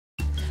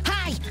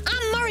Hi,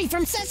 I'm Murray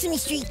from Sesame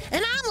Street,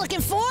 and I'm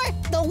looking for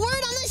the word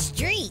on the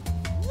street.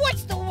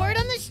 What's the word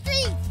on the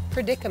street?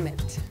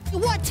 Predicament.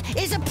 What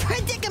is a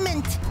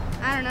predicament?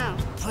 I don't know.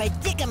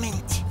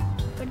 Predicament.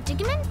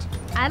 Predicament?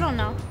 I don't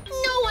know.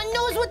 No one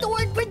knows what the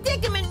word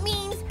predicament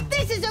means.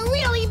 This is a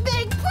really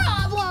big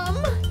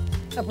problem.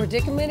 A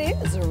predicament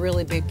is a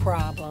really big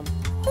problem.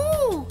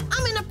 Ooh,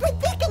 I'm in a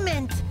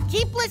predicament.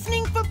 Keep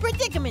listening for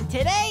predicament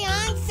today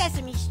on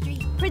Sesame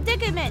Street.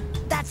 Predicament.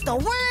 That's the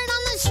word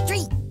on the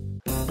street.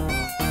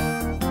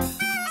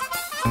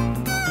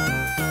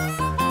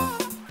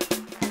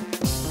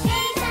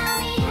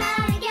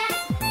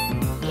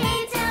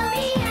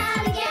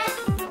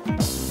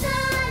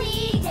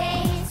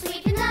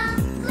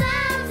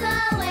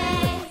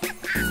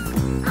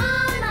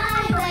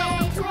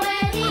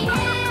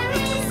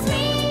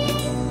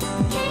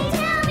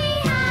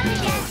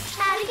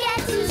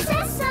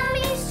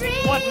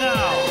 What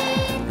now?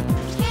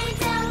 Can you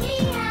tell me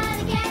how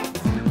to get?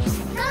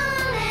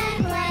 Come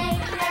and play.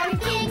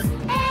 Everything's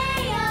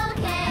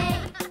A-okay.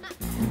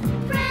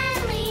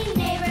 Friendly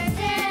neighbors,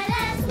 there,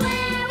 that's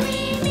where we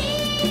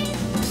meet.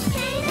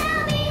 Can you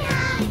tell me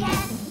how to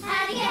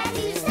get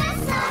to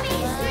Sesame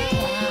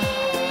Street?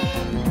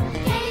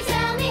 Can you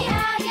tell me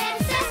how to get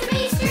to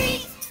Sesame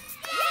Street?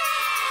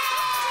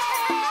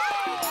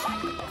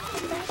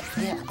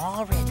 Yeah,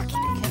 all ready.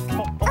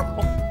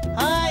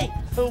 Hi,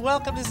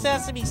 welcome to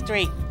Sesame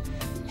Street.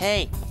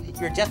 Hey,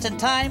 you're just in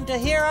time to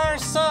hear our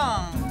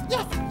song.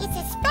 Yes, it's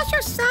a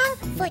special song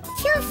for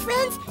two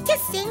friends to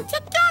sing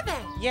together.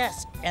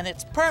 Yes, and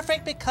it's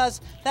perfect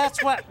because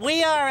that's what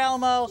we are,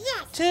 Elmo.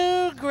 Yes.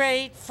 Two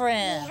great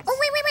friends. Yeah.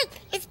 Oh, wait.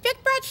 Is Big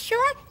Bird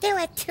sure there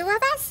are two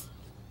of us?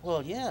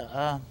 Well,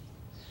 yeah,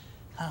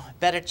 I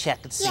better check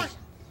and see. Yeah.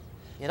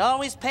 It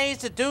always pays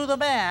to do the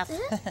math.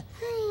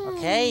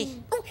 Okay?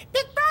 Oh,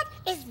 Big Bird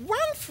is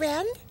one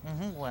friend,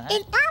 What?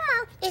 and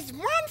Elmo is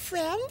one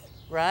friend.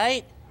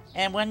 Right?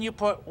 And when you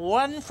put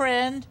one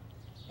friend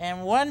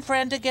and one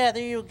friend together,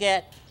 you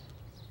get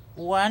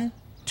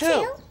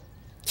two.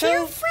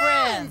 Two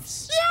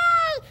friends.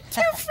 Yay!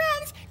 Two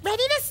friends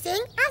ready to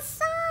sing a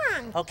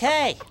song.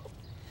 Okay.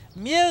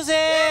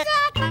 Music!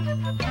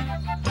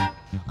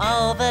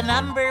 Oh, the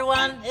number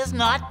one is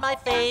not my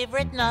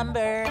favorite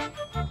number.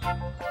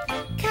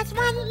 'Cause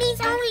one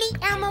means only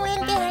Elmo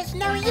and there's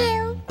no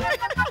you.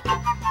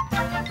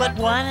 But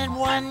one and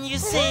one, you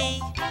see,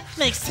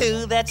 makes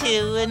two, that's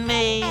you and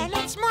me. And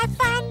it's more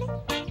fun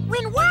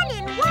when one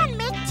and one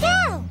make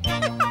two.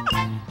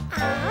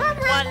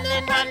 One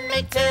and one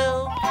make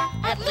two.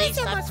 At least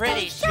I'm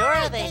pretty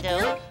sure they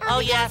do. Oh,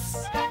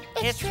 yes,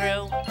 it's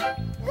true.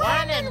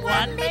 One and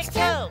one makes two.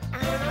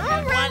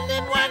 One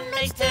and one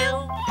makes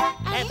two.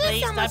 At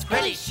least I'm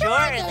pretty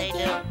sure they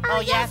do. Oh,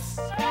 yes,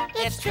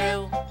 it's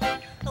true.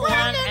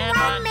 One and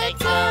one make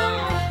two.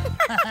 Oh,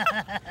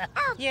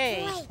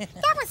 Yay. boy,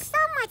 that was so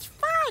much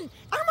fun.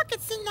 Elmo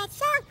could sing that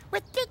song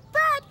with Big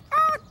Bird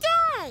all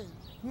day.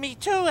 Me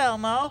too,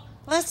 Elmo.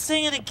 Let's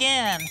sing it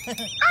again. Okay,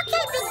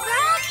 Big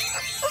Bird.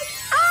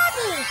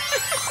 Abby.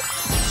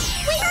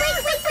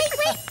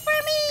 wait for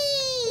me.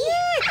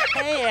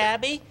 Hey,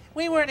 Abby.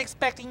 We weren't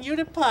expecting you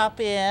to pop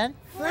in.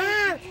 Wow,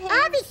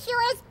 Abby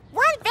sure is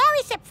one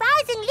very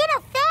surprising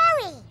little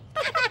fairy.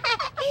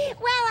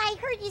 Well, I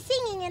heard you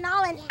singing and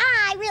all, and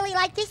I really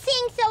like to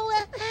sing, so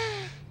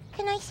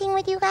can I sing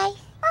with you guys?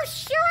 Oh,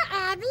 sure,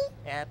 Abby.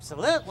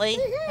 Absolutely.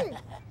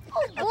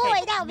 Oh, boy,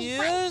 Okay, that'll be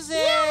fun. music.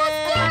 Yeah,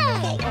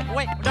 let's do it. Oh,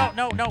 wait,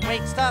 no,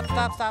 wait, stop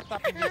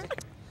the music.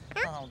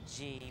 Oh,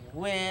 gee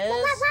whiz.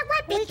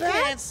 What, We Big Bird?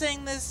 can't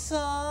sing this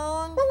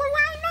song Well,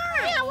 why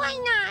not? Yeah, why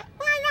not?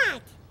 Why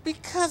not?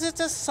 because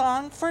it's a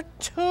song for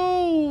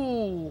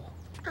two.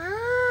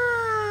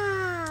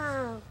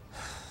 Oh.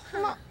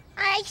 Well,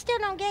 I still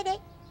don't get it.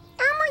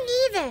 Elmo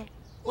neither.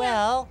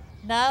 Well,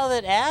 now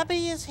that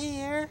Abby is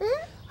here,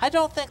 I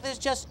don't think there's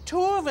just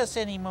two of us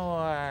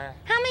anymore.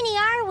 How many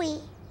are we?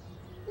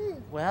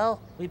 Well,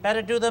 we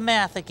better do the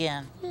math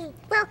again.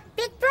 Well,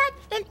 Big Bird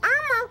and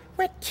Elmo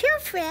were two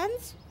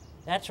friends.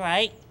 That's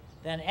right.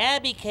 Then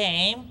Abby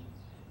came,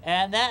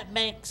 and that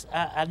makes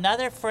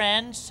another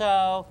friend,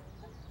 so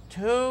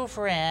two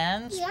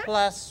friends Yeah.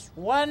 plus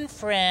one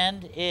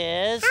friend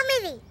is How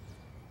many?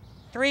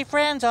 three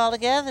friends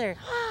altogether.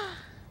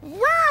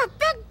 Wow,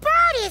 Big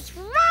Bird is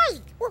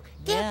right. Well,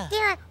 Yeah.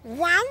 there are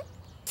 1,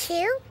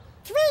 2,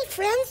 3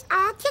 friends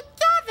all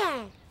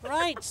together.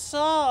 Right,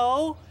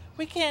 so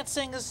we can't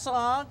sing a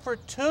song for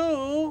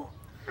two.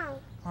 Oh.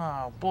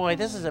 Oh, boy,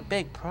 this is a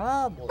big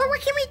problem. Well,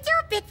 what can we do,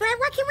 Big Bird?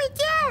 What can we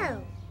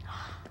do?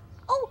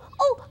 Oh,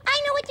 I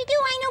know what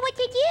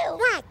to do.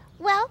 What?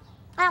 Well,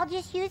 I'll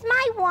just use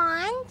my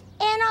wand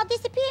and I'll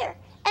disappear.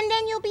 And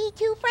then you'll be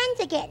two friends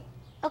again.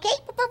 Okay?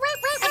 But wait.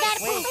 I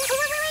gotta Wait.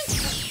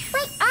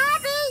 Wait,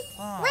 Abby!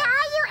 Oh. Where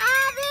are you,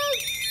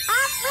 Abby?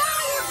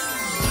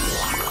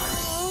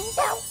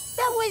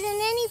 That wasn't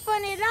any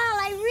fun at all.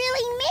 I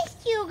really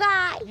missed you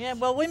guys. Yeah,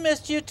 well, we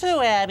missed you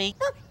too, Abby.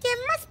 Well, there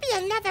must be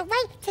another way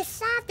to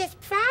solve this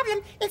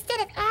problem instead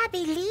of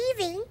Abby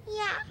leaving.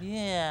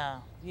 Yeah.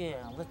 Yeah,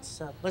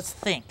 let's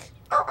think.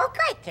 Oh,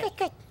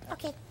 good.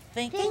 Okay.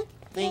 Think, Think,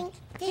 think,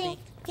 think,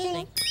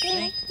 think,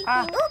 think.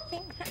 Oop.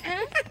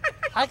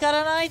 I got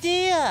an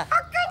idea. Oh,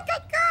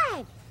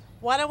 good.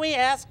 Why don't we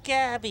ask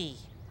Gabby?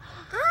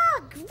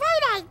 Oh,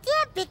 great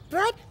idea, Big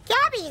Bird.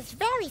 Gabby is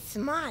very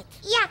smart.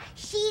 Yeah,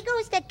 she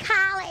goes to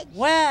college.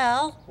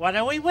 Well, what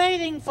are we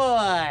waiting for?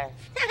 Oh,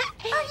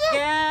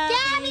 yeah.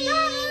 Gabby!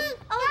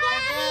 Oh,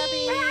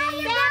 Gabby! Where are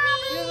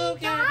you, You,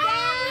 Gabby!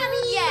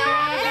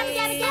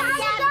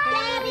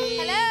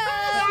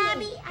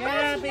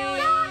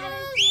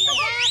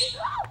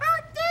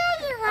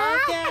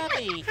 Oh,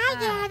 Gabby! Hi,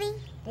 Gabby.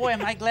 Boy,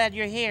 am I glad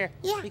you're here.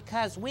 Yeah.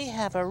 Because we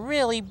have a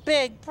really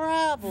big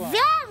problem.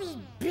 Very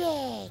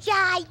big.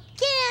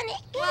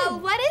 Gigantic. Well,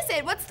 what is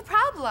it? What's the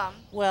problem?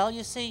 Well,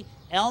 you see,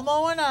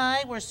 Elmo and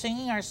I were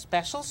singing our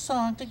special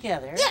song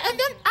together. Yeah, and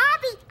then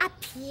Abby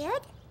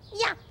appeared.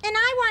 Yeah, and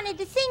I wanted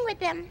to sing with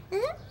them.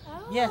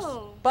 Hmm? Yes,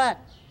 Oh. but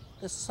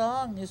the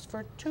song is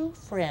for two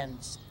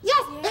friends. Yes,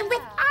 Yeah. and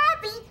with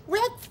Abby,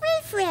 we're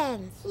 3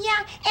 friends.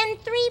 Yeah, and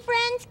 3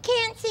 friends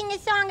can't sing a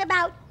song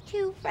about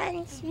 2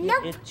 friends.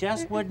 Nope. It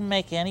just wouldn't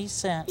make any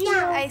sense.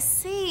 No. I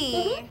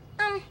see.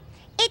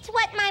 It's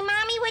what my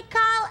mommy would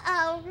call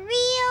a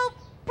real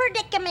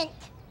predicament.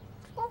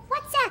 Well,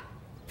 what's a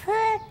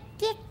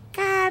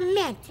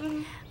predicament?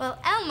 Well,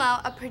 Elmo,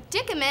 a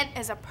predicament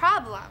is a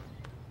problem.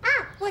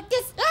 Ah, well,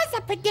 this is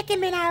a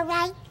predicament, all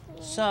right.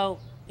 So,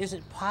 is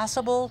it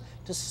possible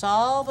to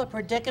solve a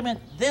predicament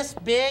this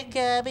big,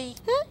 Gabby?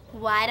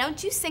 Why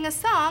don't you sing a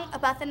song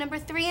about the number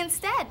 3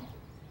 instead?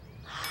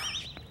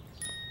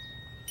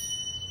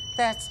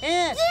 That's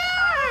it.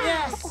 Yeah!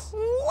 Yes.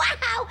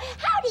 Wow,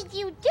 how did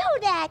you do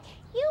that?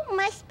 You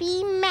must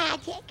be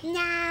magic.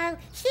 No,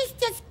 she's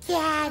just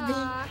Gabby.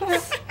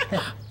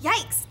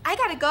 Yikes, I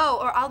gotta go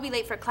or I'll be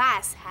late for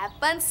class. Have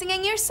fun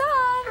singing your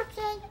song.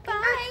 Okay,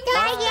 Bye.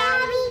 Bye,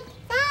 Gabby.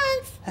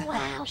 Thanks.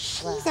 Wow,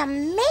 she's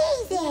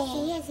amazing.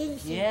 She is,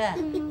 isn't she? Yeah.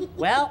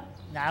 Well,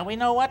 now we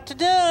know what to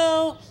do.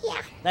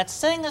 Yeah. Let's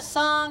sing a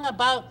song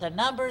about the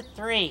number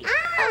 3.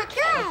 Ah,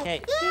 good.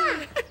 Okay.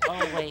 Yeah.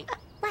 Oh, wait.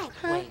 What?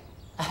 Wait.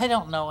 I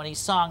don't know any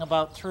song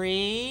about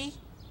 3.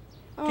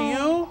 Do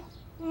you?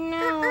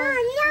 No.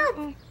 Oh,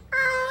 no.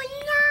 Oh,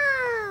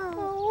 no.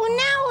 Well,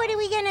 now what are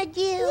we gonna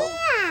do?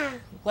 Yeah.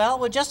 Well,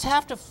 we'll just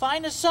have to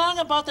find a song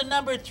about the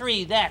number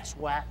 3. That's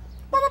what.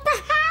 Well, but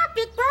how,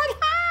 Big Bird,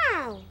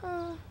 how?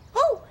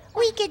 Oh,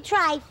 we could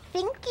try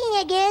thinking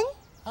again.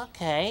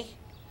 Okay.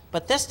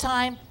 But this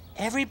time,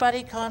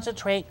 everybody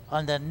concentrate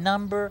on the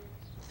number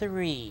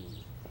 3.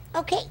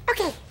 Okay.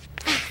 Okay.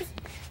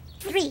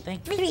 3,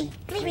 Think. 3,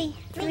 3,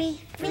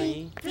 3,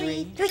 3,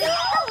 3, 3.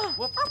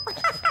 Whoop.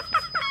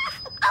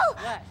 Oh,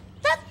 What?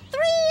 the 3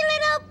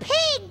 little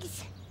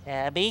pigs.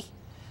 Abby,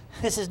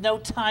 this is no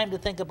time to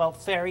think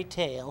about fairy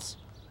tales.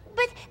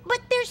 But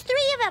there's 3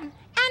 of them,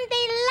 and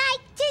they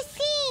like to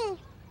sing.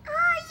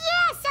 Oh,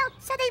 yeah,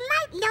 so they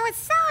might know a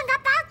song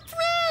about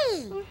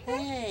 3.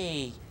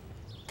 Hey,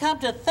 come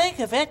to think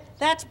of it,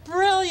 that's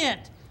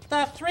brilliant.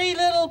 The 3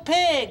 little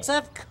pigs,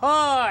 of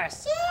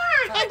course.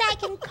 Yeah, and I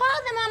can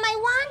call them on my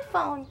wand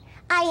phone.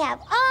 I have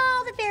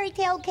all the fairy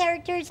tale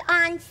characters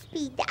on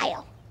speed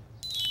dial.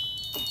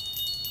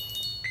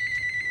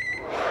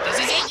 This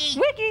is Iggy.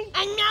 Wiki!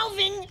 And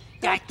Melvin.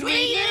 The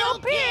 3 little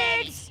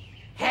pigs.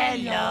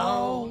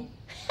 Hello.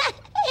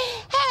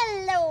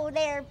 Hello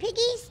there,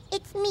 piggies.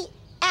 It's me,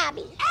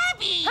 Abby.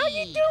 Abby. How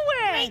you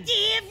doing? Great to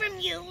hear from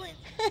you.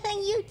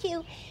 You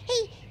too.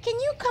 Hey, can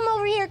you come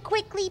over here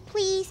quickly,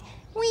 please?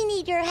 We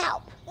need your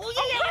help. Oh,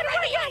 yeah,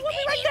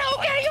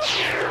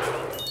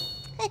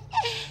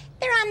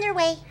 They're on their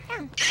way.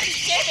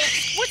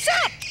 What's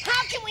up?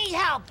 How can we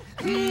help?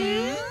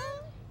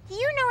 Do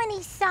you know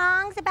any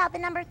songs about the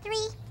number 3?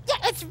 Yeah,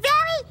 it's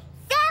very,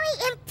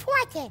 very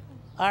important.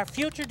 Our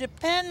future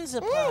depends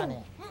upon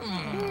it.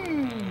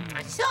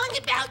 A song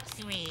about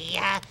 3.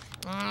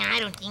 I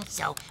don't think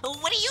so.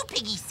 What do you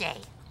piggies say?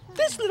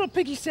 This little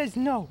piggy says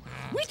no.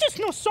 We just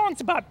know songs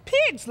about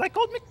pigs like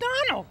old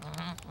MacDonald.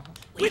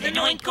 With an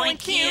oink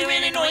oink here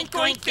and an oink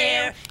oink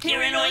there.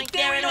 Here an oink,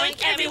 there an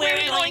oink, everywhere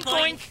an oink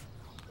oink.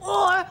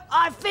 Or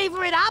our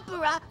favorite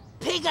opera,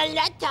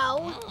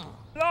 Pigoletto.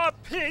 La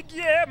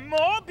piglie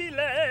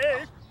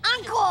mobile.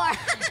 Encore.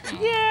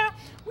 Yeah,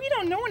 we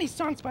don't know any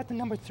songs about the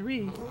number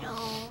 3.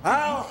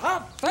 I'll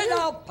huff and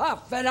I'll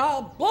puff and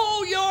I'll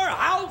blow your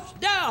house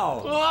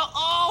down.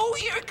 Uh-oh,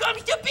 here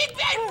comes the big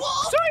bad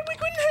wolf. Sorry, we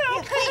couldn't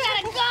help. We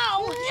gotta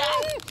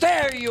go.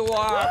 There you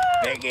are,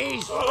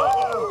 piggies.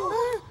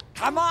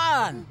 Come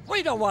on,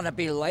 we don't want to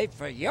be late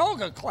for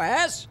yoga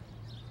class.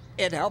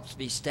 It helps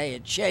me stay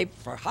in shape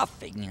for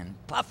huffing and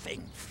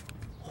puffing.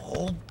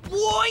 Oh,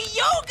 boy,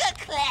 yoga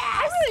class.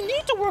 I really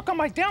need to work on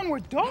my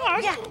downward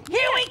dog. Yeah,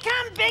 here we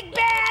come, big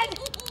bad.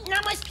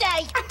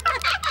 Namaste.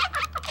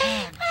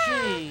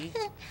 Gee,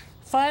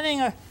 finding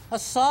a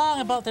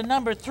song about the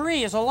number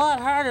 3 is a lot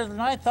harder than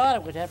I thought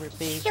it would ever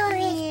be. Sure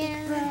is,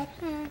 Big Bird.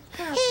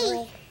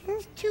 Hey,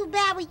 it's too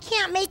bad we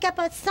can't make up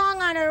a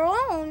song on our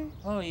own.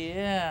 Oh,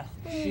 yeah.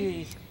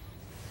 Gee.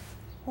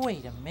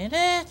 Wait a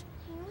minute.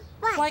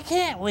 What? Why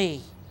can't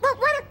we? But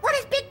what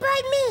does Big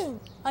Bird mean?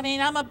 I mean,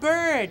 I'm a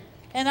bird,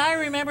 and I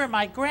remember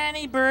my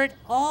granny bird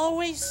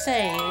always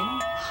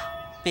saying,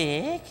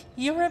 Big,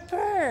 you're a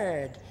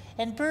bird,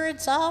 and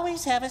birds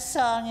always have a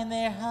song in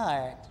their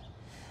heart.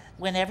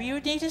 Whenever you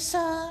need a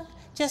song,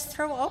 just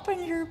throw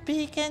open your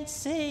beak and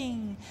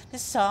sing. The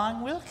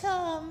song will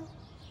come.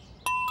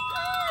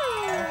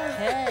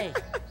 Okay.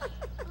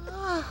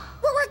 Well,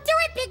 do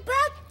it, Big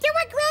Bird. Do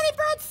what Granny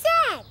Bird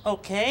said.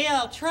 Okay,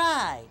 I'll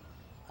try.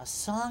 A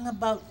song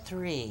about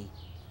 3.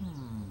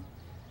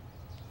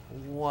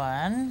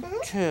 1,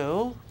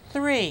 2,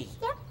 3.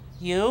 Yep.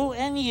 You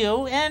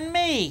and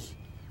me.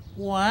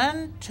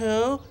 1,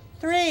 2,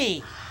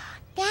 3.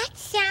 That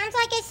sounds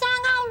like a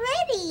song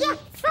already. Yeah,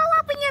 throw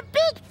open your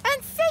beak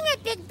and sing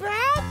it, Big Bird.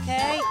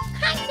 Okay.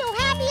 I'm so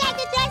happy I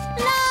could just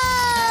blow.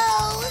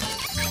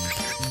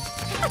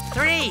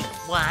 3.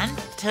 1,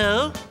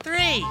 2,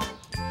 3.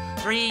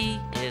 3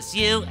 is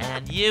you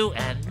and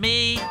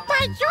me.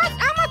 By George,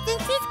 Elmo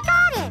thinks he's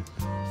got it.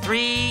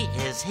 3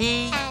 is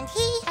he. And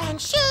he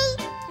and she.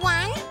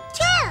 1, 2.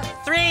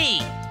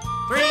 3.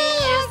 3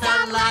 is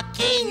the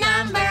lucky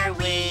number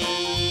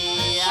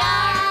we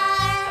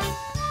are.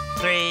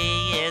 3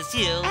 is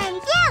you. And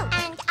you.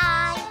 And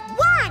I.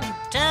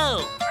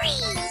 2. 3.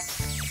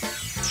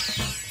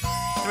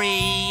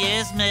 3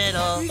 is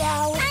middle.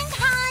 Low and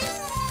high.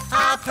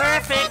 A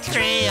perfect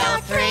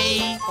trio.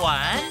 3.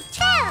 1.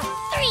 2,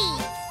 3.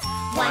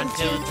 1,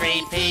 2,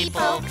 3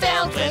 people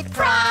filled with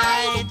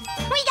pride.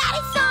 We got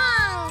a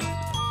song.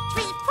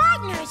 3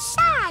 partners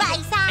side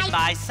by side.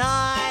 By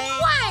side.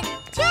 1,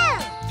 2.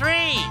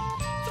 3.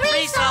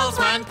 3 souls,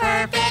 1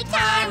 perfect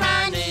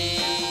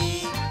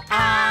harmony.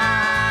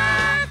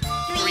 Ah,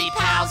 3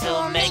 pals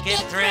who'll make it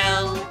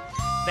through.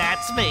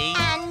 That's me.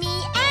 And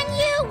me and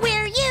you,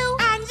 we're you.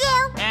 And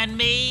you. And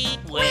me,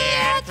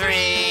 we're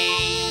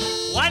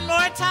 3. One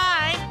more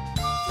time.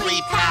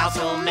 3 pals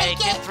who'll make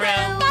it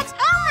through. That's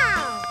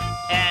Elmo.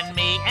 And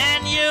me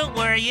and you,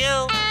 we're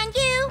you. And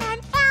you.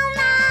 And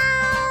Elmo.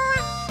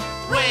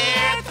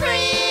 We're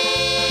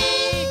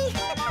 3.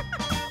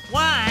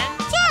 1,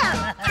 2,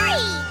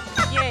 3.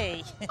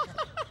 yay.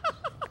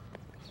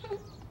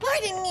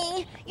 Pardon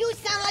me. You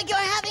sound like you're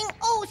having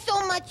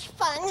so much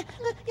fun.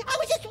 I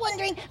was just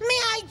wondering, may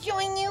I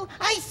join you?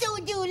 I so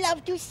do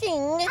love to sing.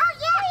 Oh,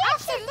 yeah,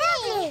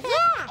 absolutely.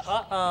 Yeah.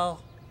 Uh-oh.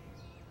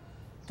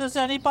 Does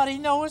anybody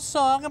know a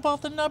song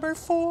about the number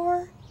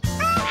 4?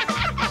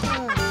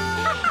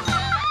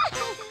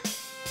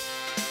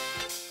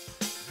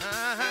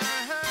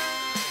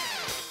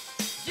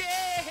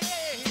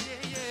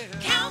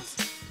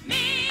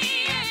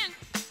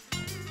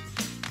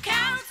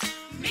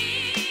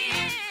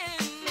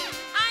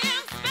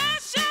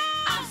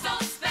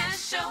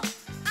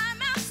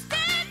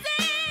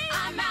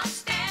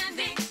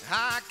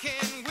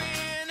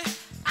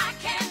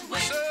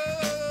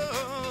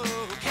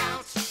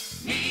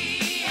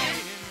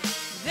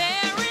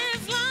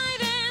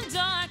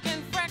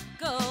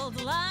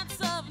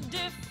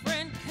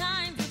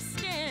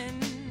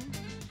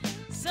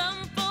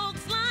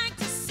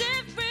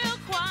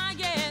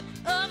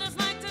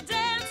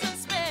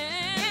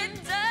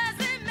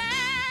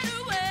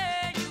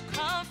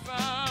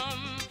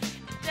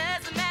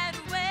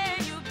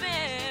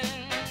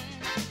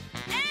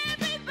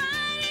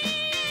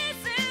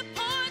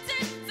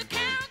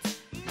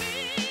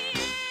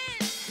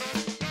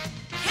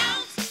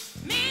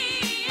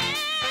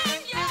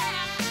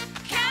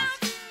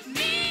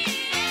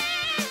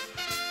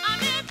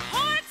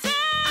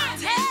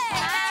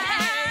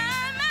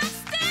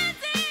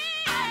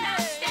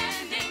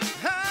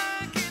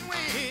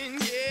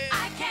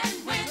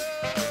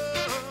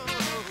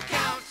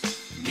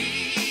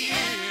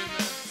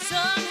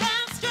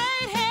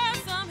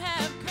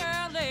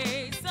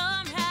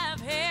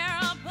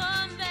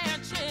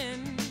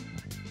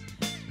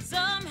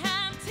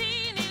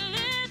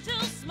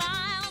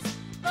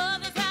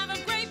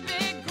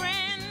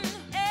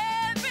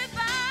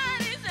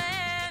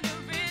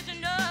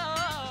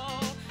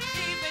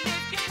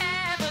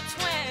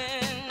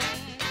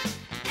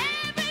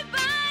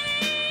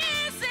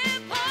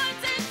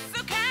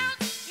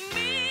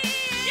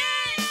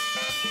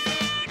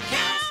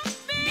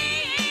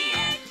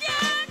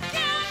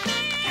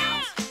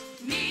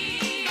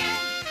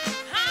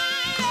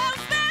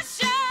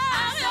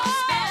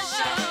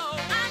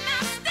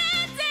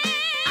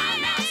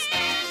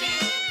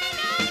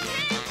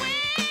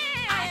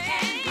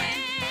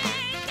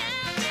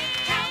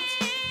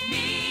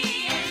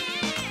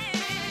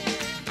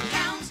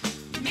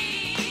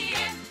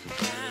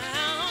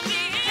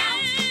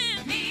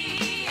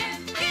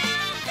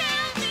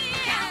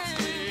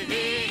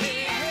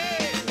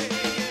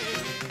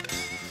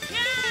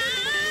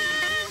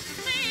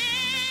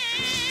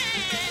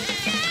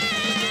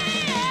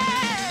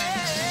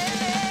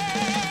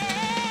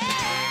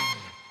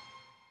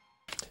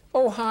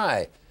 Oh,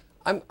 hi.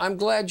 I'm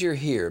glad you're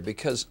here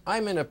because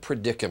I'm in a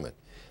predicament.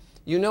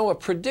 You know, a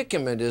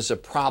predicament is a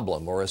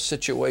problem or a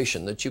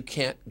situation that you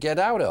can't get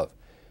out of.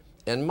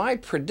 And my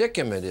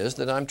predicament is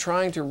that I'm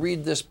trying to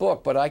read this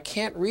book, but I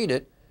can't read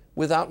it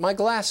without my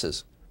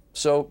glasses.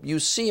 So you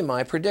see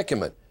my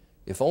predicament.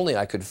 If only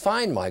I could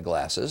find my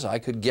glasses, I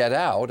could get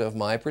out of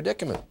my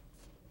predicament.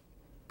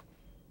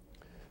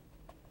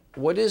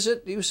 What is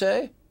it, you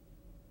say?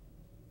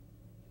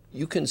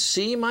 You can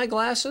see my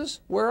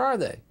glasses? Where are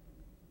they?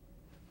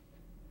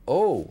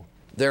 Oh,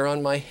 they're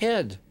on my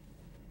head.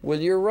 Well,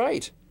 you're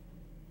right.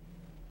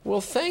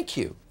 Well, thank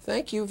you.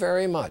 Thank you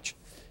very much.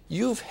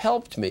 You've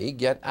helped me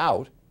get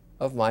out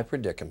of my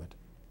predicament.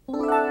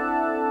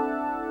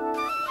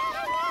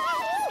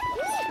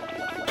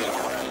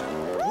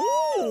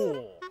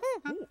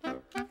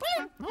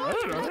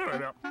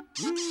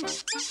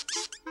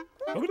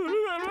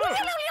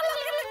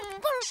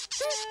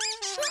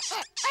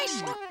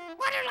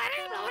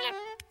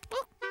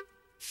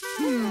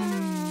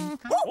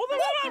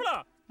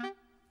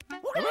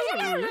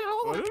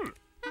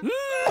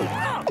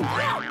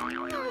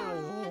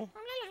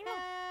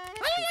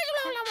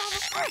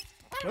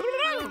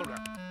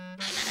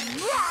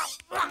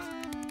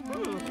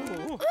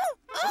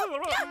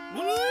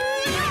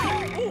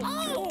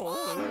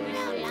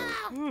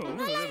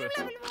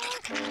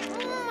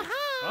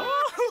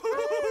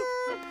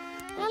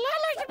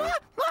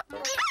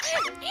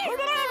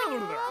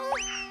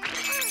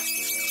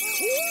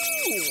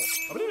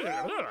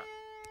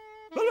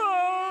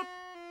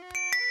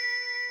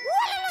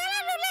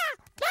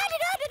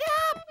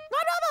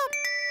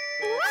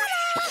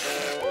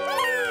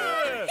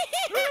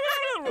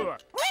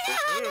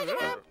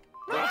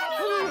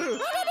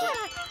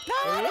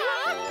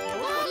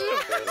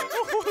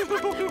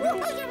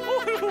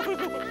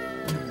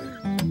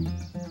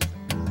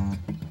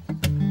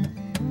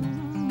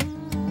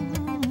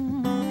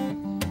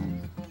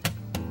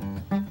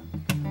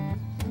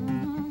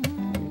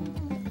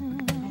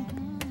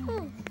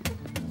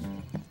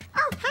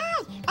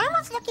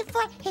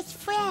 For his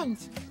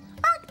friends.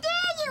 Oh,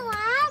 there you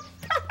are!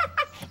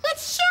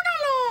 It's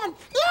Sugarland!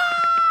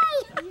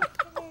 Yay!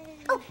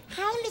 Oh,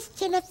 hi, Miss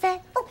Jennifer.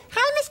 Oh,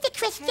 hi, Mr.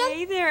 Christian.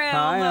 Hey there,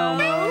 Elmo.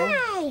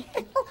 Hi.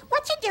 Oh,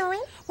 what you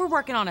doing? We're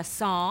working on a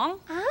song.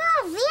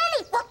 Oh,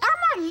 really? Well,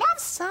 Elmo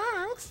loves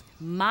songs.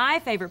 My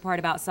favorite part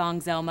about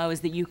songs, Elmo, is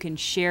that you can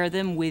share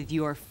them with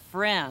your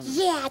friends.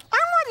 Yeah,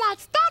 Elmo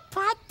likes that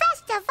part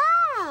best of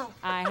all.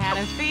 I had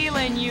a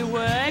feeling you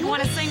would.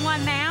 Want to sing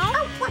one now?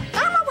 Oh, well,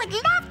 Elmo would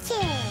love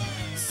to.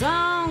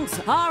 Songs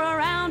are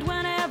around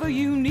whenever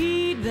you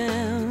need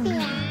them.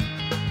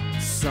 Yeah.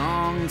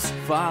 Songs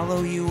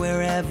follow you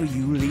wherever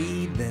you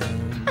lead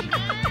them.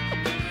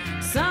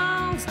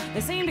 Songs,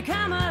 they seem to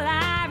come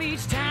alive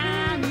each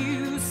time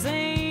you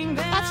sing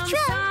them. That's true.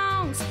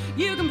 Songs,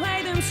 you can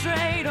play them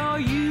straight or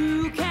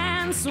you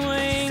can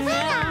swing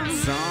them.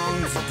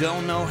 Songs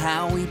don't know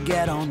how we'd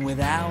get on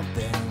without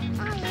them.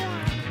 Oh,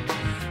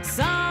 yeah.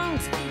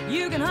 Songs,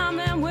 you can hum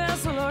them,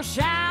 whistle or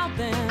shout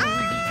them.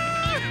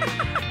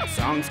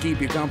 Songs keep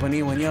you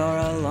company when you're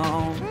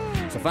alone.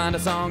 So find a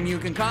song you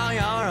can call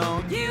your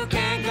own. You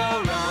can't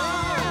go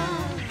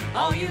wrong.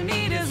 All you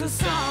need is a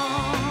song.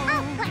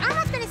 Oh, well,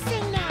 Elmo's gonna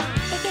sing now.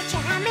 They get you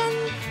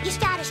humming, you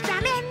start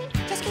strumming.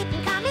 Just keep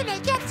them coming,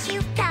 it gets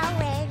you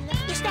going.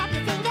 You snap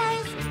your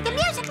fingers, the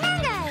music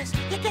lingers.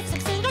 You get some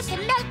singers to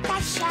make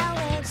that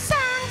showing.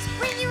 Songs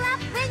bring you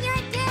up when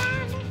you're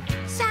down.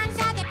 Songs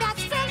are the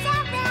best friends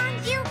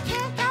around. You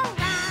can't go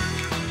wrong.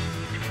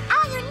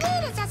 All you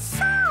need is a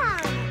song.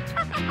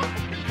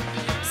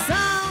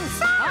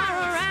 Songs are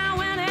around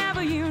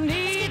whenever you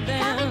need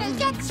them. It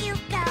gets you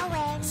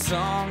going.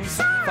 Songs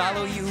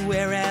follow you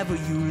wherever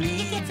you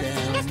lead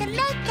them. Just to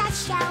make that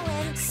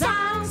showing.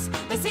 Songs,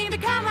 they seem to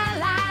come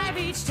alive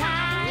each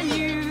time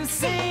you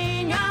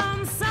sing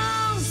them.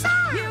 Songs,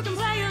 you can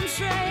play them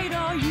straight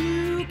or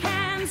you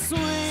can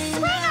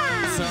swing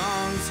them.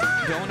 Songs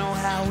don't know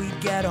how we'd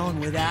get on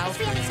without It's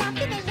really them.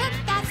 something to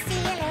hit that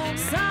ceiling.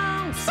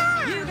 Songs,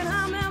 you can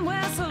hum them,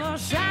 whistle or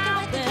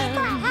shout Do it to keep a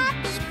them.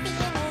 happy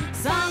feeling.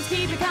 Songs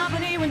keep you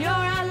company when you're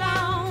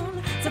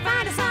alone. So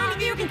find a song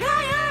you can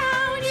call your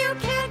own. You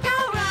can't go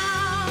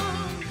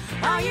wrong.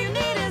 All you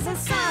need is a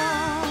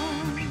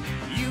song.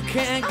 You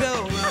can't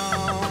go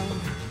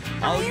wrong.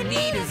 All you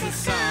need is a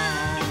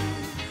song.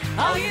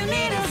 All you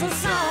need is a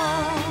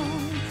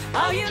song.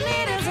 All you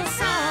need is a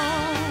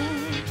song.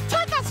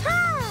 Take us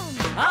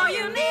home. All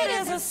you need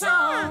is a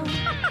song.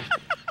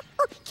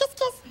 Oh, kiss,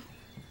 kiss.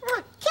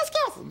 Mwah. Kiss,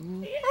 kiss.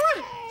 Mwah.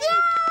 Yay!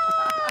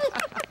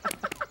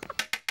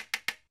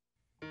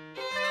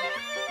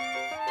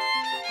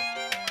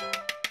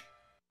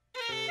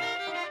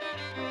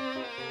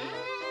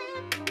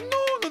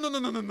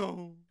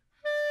 No.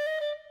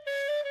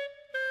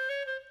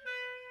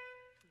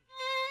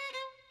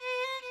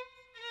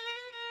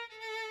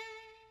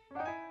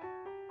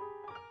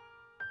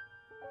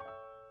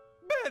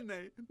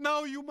 Bene,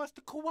 now you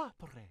must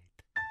cooperate.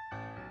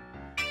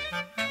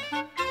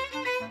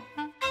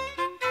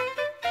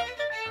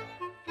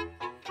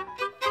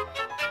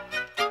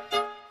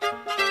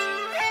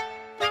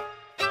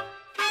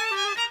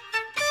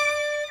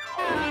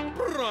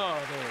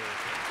 Bravo!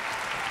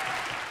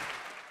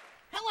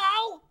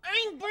 Hello,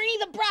 I'm Bernie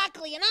the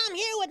Broccoli, and I'm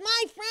here with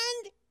my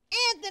friend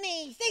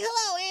Anthony. Say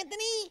hello,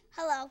 Anthony.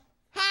 Hello.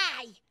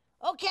 Hi.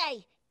 Okay,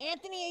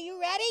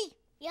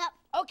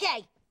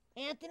 Okay,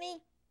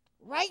 Anthony,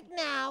 right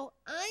now,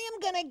 I am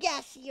gonna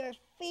guess your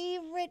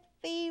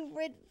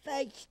favorite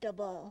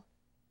vegetable.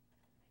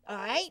 All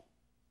right?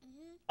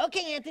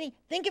 Okay, Anthony,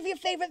 think of your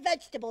favorite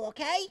vegetable,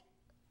 okay?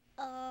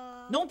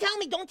 Don't tell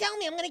me,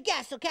 I'm gonna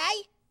guess,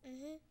 okay?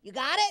 You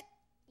got it?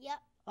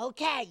 Yep.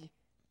 Okay,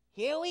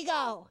 here we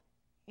go.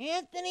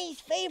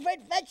 Anthony's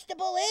favorite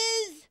vegetable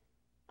is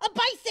a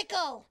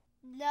bicycle.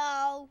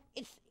 No.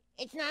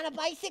 It's not a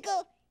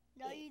bicycle?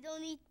 No, you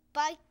don't eat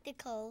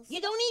bicycles.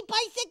 You don't eat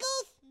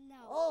bicycles? No.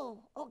 Oh,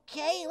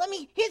 okay.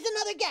 Here's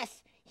another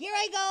guess. Here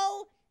I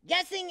go,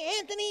 guessing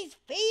Anthony's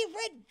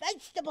favorite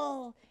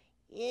vegetable.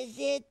 Is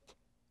it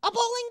a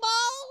bowling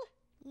ball?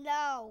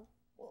 No.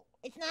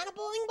 It's not a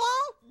bowling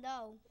ball?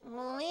 No.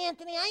 Oh,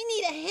 Anthony, I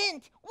need a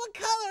hint. What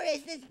color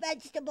is this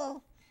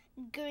vegetable?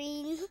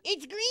 Green.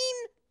 It's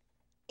green?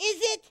 Is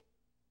it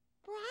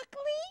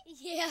broccoli?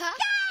 Yeah.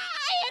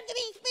 Ah,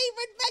 Anthony's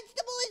favorite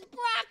vegetable is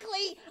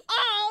broccoli.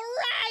 All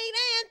right,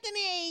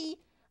 Anthony.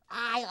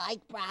 I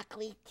like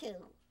broccoli,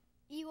 too.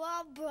 You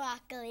are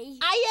broccoli.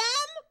 I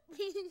am?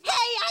 Hey,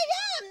 I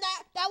am.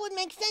 That would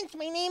make sense.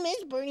 My name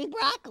is Bernie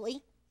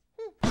Broccoli.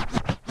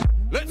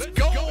 Let's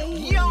go!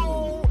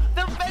 Yo,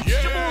 the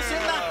vegetables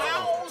in the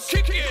house.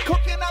 Kick it.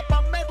 Cooking up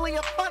a medley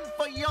of fun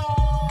for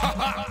y'all.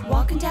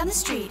 Walking down the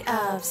street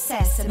of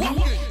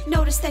Sesame,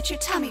 notice that your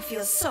tummy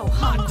feels so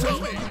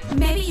hungry.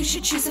 Maybe you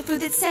should choose a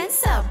food that's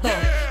sensible.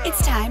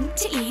 It's time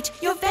to eat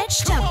your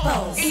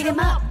vegetables. Eat 'em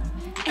up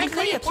and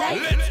clear your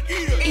plate. Let's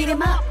eat it. Eat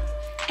 'em up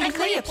and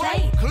clear your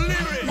plate.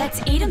 Let's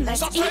eat 'em,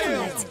 let's eat 'em,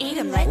 let's eat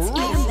 'em, let's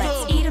eat 'em,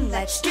 let's eat 'em,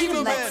 let's eat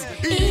 'em, let's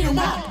eat 'em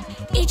up.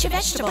 Eat your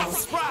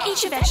vegetables,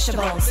 eat your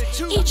vegetables,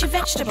 eat your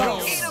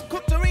vegetables. Eat 'em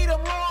cooked or eat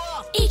 'em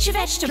raw. Eat your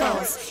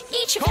vegetables,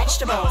 eat your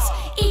vegetables,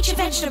 eat your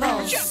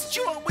vegetables. Just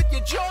chew 'em with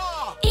your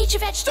jaw. Eat your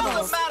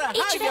vegetables, Doesn't matter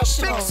eat how your you fix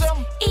vegetables,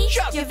 'em. eat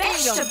Just your eat 'em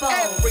vegetables.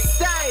 every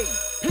day.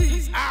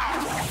 He's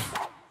out.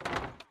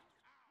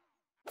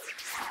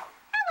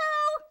 Hello,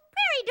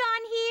 Prairie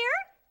Dawn here,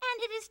 and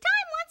it is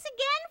time once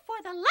again for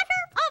the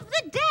letter of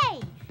the day.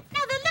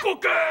 Now the letter.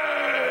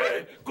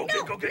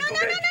 Cookie! Cookie!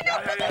 No.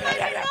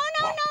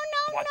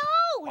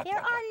 There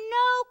are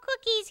no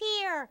cookies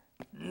here.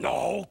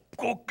 No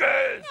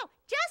cookies! No,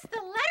 just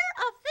the letter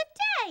of the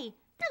day.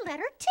 The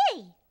letter T.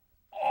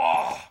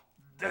 Oh,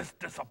 this is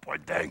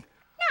disappointing.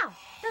 Now,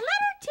 the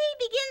letter T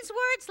begins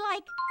words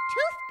like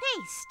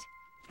toothpaste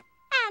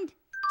and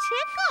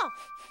tickle.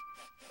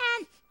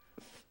 And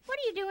what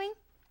are you doing?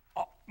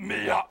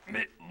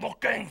 Me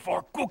looking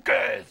for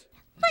cookies.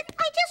 But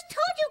I just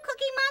told you,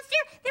 Cookie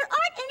Monster, there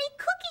aren't any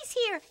cookies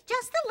here.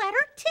 Just the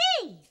letter T.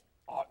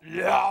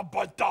 Yeah,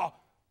 but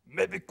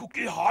maybe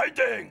Cookie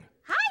hiding.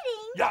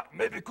 Hiding? Yeah,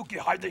 maybe Cookie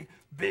hiding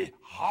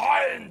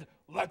behind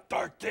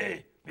letter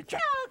T. No.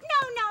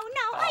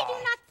 I do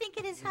not think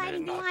it is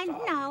hiding behind.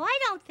 No, I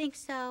don't think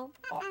so.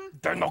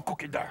 There's no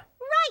cookie there.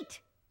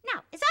 Right.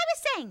 Now, as I was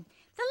saying,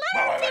 the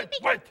letter T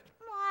Wait.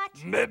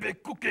 What? Maybe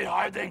Cookie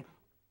hiding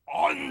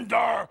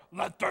under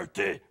letter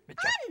T.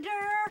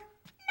 Under?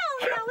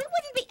 No, it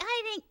wouldn't be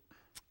hiding.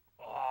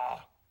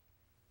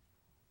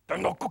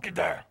 There's no cookie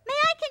there. May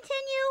I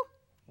continue?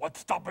 What's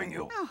stopping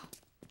you? Oh.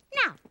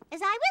 Now,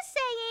 as I was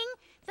saying,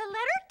 the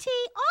letter T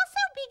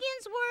also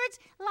begins words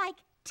like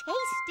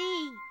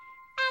tasty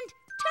and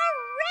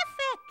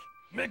terrific.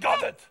 Me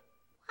got it.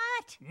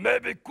 What?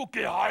 Maybe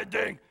Cookie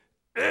hiding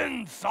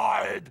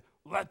inside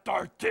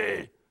letter T.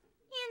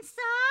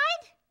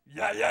 Inside?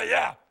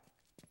 Yeah.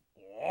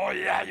 Oh,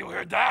 yeah, you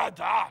hear that,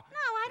 huh? No,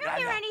 I don't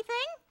hear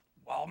anything.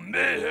 Well, me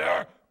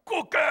here,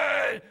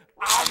 Cookie!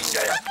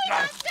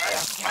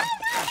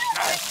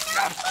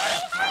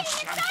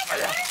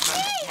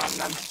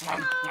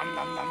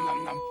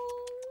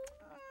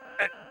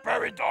 Hey,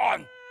 Prairie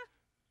Dawn,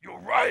 you're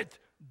right.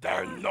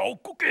 There's no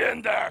cookie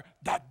in there.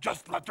 That's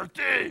just letter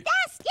T. Yes,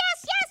 that's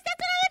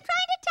what I'm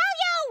trying to tell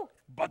you.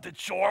 But it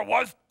sure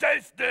was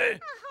tasty.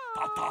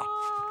 Ta-ta.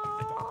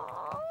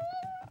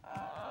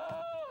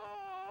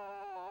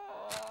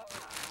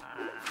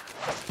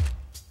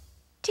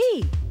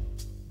 T.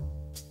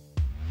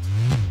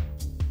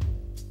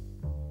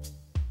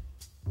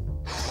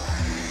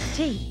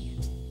 T.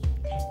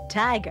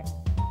 Tiger.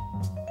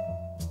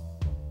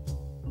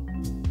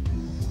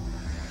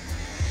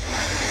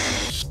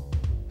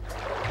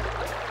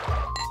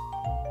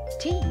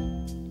 T.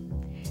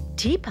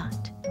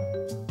 Teapot.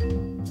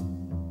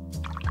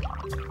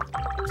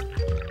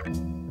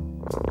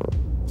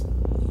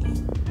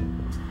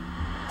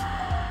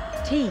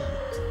 T.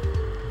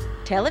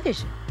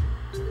 Television.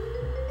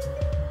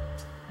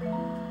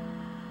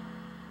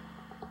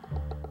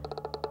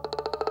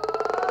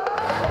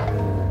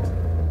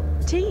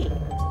 T.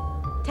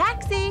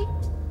 Taxi.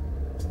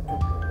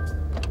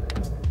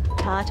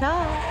 Ta-ta.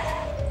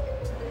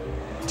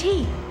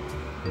 T.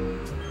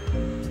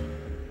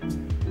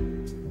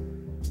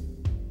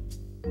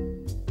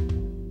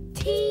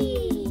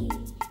 T.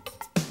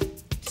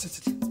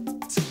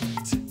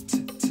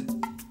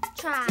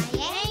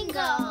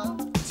 Triangle.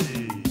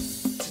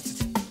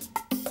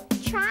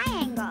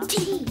 Triangle. T.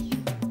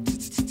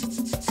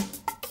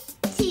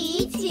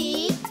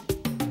 T.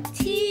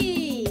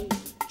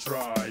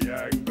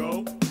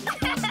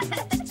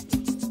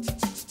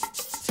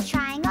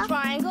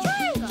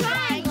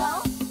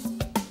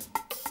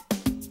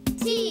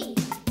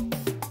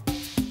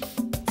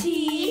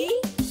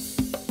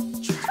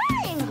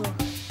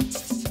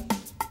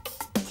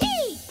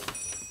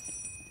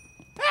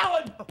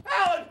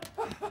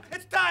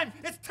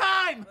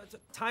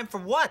 Time for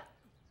what?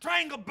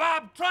 Triangle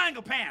Bob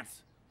Triangle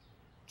Pants.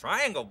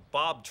 Triangle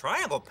Bob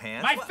Triangle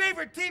Pants? My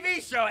favorite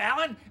TV show,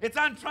 Alan. It's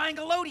on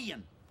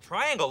Triangleodian.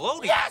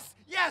 Triangleodian? Yes,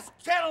 yes,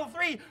 Channel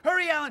 3.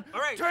 Hurry, Alan. All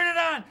right. Turn it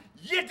on.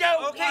 You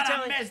don't Okay, want to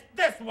Telly. miss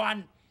this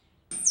one.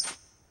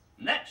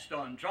 Next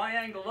on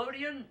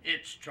Triangleodian,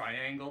 it's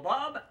Triangle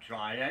Bob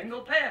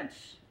Triangle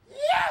Pants.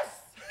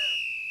 Yes!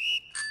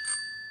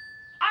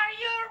 Are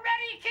you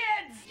ready,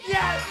 kids?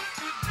 Yes!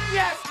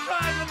 Yes,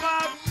 Triangle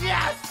Bob,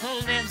 yes!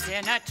 Who lives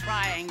in a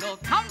triangle,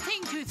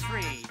 counting to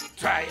 3?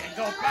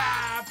 Triangle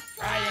Bob,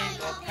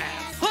 Triangle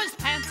Pants. Whose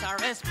pants are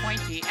as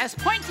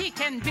pointy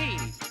can be?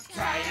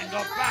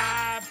 Triangle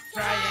Bob,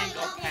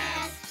 Triangle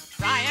Pants.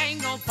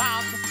 Triangle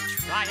Bob,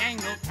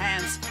 Triangle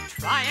Pants.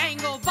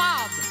 Triangle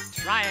Bob,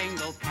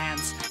 Triangle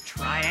Pants.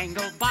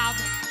 Triangle Bob,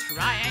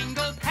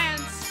 Triangle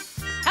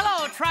Pants.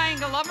 Hello,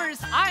 triangle lovers.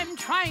 I'm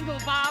Triangle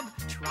Bob,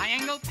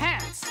 Triangle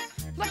Pants.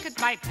 Look at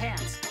my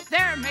pants.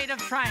 They're made of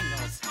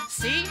triangles.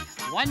 See?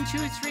 1, 2,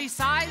 3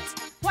 sides.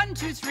 1,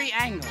 2, 3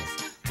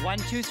 angles. 1,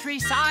 2, 3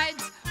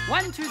 sides.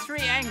 1, 2, 3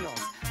 angles.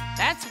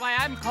 That's why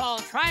I'm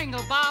called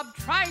Triangle Bob,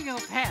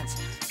 Triangle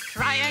Pants.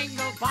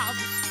 Triangle Bob,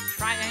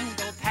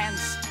 Triangle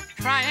Pants.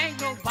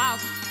 Triangle Bob,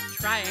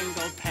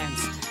 Triangle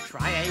Pants.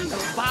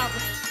 Triangle Bob,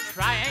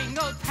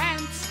 Triangle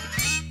Pants.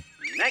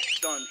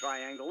 Next on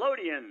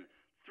Triangleodian,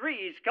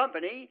 Three's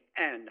Company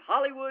and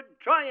Hollywood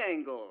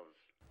Triangles.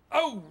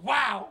 Oh,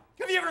 wow!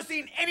 Have you ever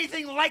seen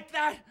anything like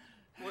that?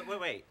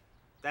 Wait.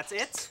 That's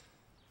it?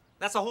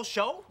 That's a whole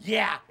show?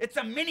 Yeah, it's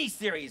a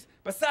mini-series.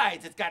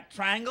 Besides, it's got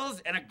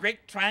triangles and a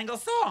great triangle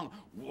song.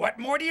 What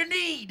more do you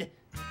need?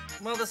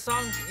 Well, the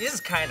song is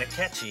kind of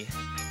catchy.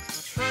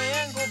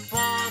 Triangle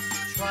Bob,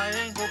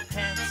 Triangle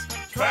Pants.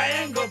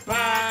 Triangle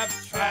Bob,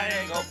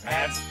 Triangle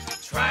Pants.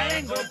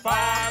 Triangle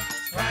Bob,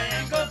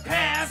 Triangle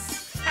Pants.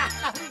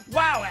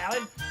 Wow,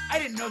 Alan, I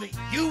didn't know that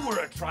you were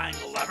a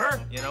triangle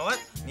lover. You know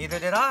what? Neither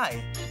did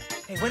I.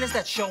 Hey, when is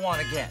that show on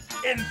again?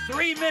 In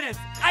 3 minutes.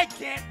 I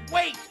can't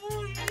wait.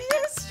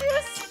 Yes.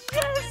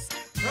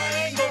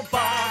 Triangle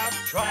Bob,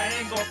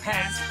 Triangle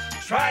Pants.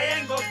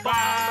 Triangle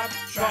Bob,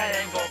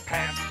 Triangle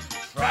Pants.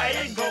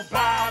 Triangle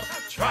Bob,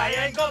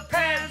 Triangle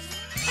Pants.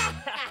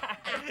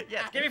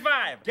 Yes, give me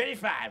 5. Give me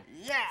 5.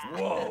 Yeah.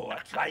 Whoa,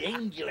 a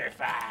triangular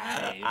 5.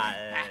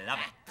 I love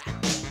it.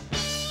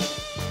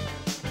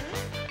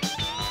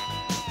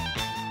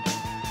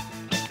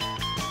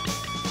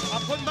 I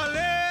put my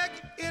leg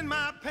in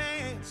my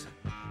pants.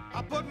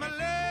 I put my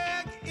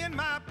leg in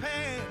my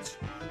pants.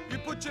 You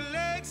put your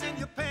legs in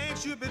your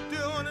pants, you'll be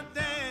doing a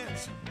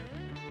dance.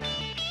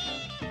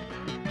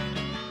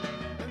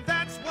 And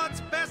that's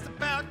what's best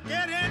about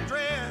getting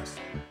dressed.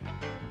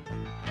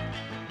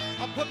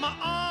 I put my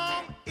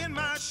arm in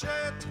my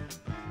shirt.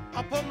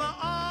 I put my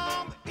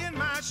arm in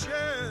my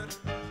shirt.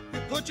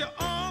 You put your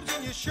arms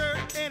in your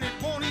shirt and it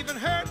won't even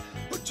hurt.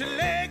 Put your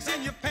legs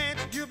in your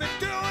pants, you'll be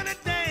doing a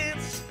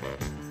dance.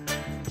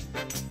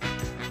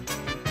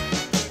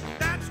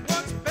 That's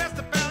what's best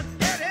about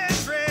getting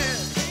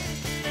dressed.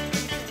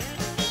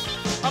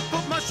 I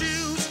put my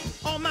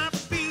shoes on my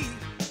feet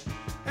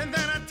and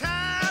then I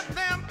tie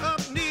them up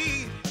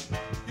neat.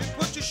 You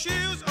put your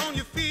shoes on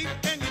your feet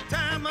and you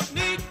tie them up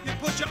neat. You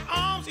put your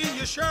arms in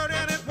your shirt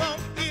and it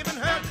won't even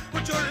hurt.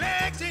 Put your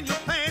legs in your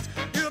pants,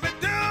 you'll be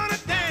doing a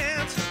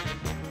dance.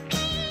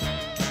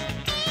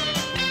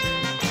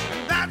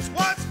 And that's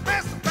what's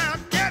best about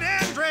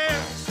getting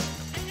dressed.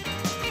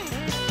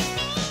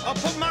 I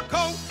put my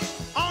coat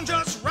on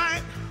just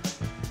right,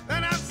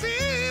 then I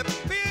zip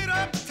it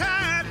up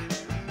tight.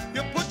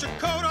 You put your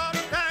coat on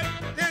tight,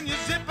 then you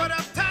zip it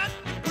up tight.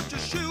 You put your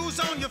shoes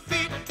on your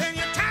feet, and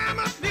you tie them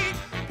up neat.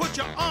 Put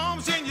your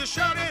arms in your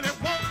shirt and it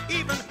won't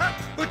even hurt.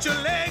 Put your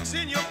legs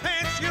in your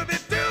pants, you'll be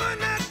doing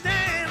that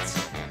dance.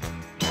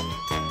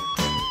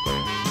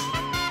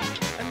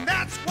 And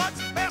that's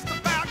what's best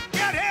about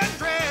getting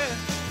dressed.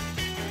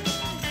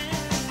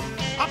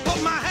 I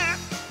put my hat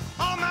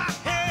on my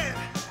head.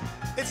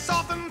 It's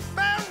soft and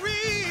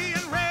furry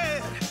and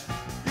red.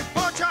 You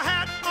put your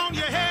hat on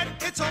your head.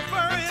 It's so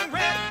furry and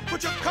red.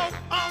 Put your coat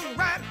on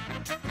right.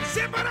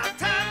 Zip it up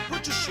tight.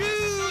 Put your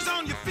shoes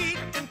on your feet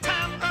and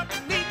tie them up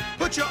neat.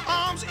 Put your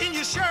arms in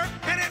your shirt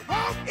and it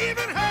won't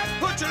even hurt.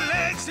 Put your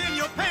legs in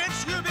your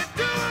pants. You'll be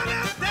doing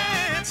a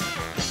dance.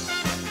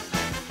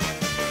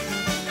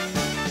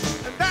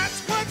 And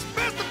that's what's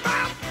best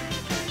about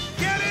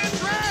getting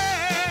dressed.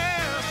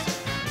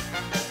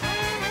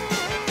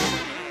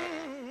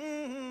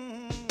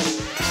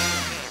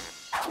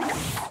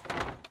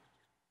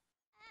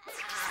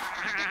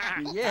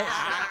 Yes.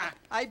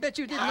 I bet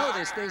you didn't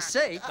notice they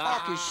say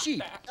talk is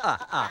sheep.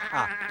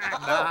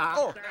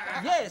 Oh,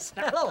 yes.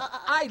 Hello.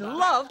 I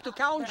love to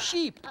count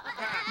sheep.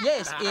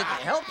 Yes, it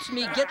helps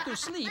me get to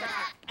sleep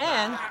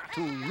and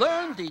to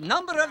learn the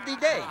number of the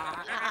day.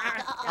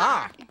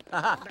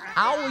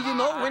 How will you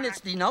know when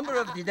it's the number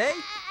of the day?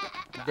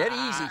 Very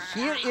easy.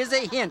 Here is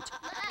a hint.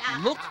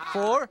 Look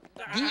for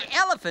the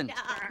elephant.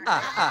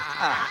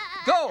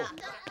 Go.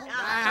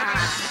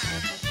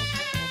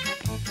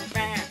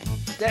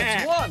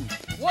 That's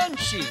one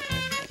sheep.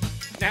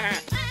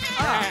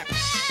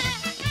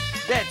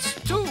 That's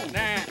 2.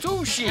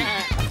 2 sheep.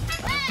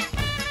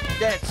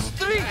 That's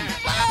 3.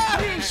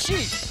 3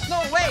 sheep.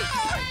 No, wait.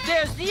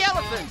 There's the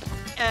elephant.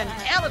 An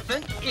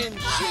elephant in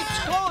sheep's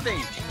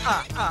clothing.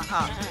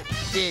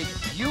 Did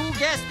you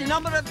guess the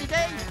number of the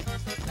day?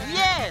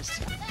 Yes.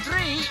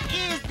 3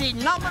 is the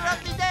number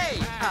of the day.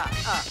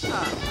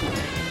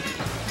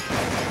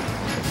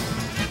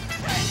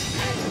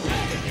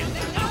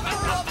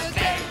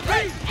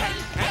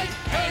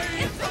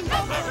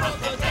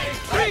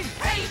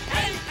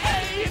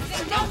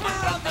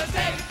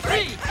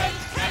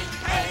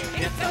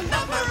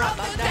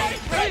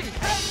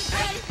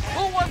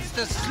 Who wants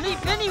to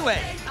sleep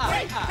anyway?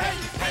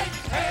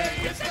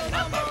 It's the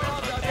number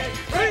of the day.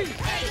 3.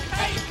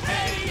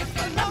 It's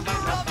the number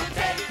of the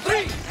day.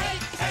 3.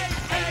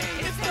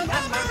 It's the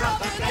number of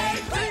the day.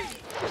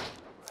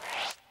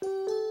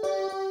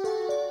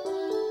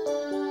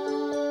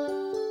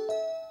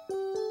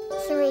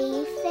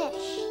 3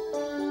 fish.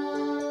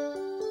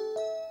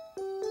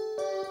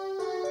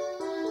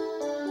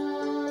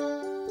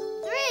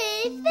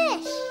 3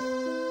 fish.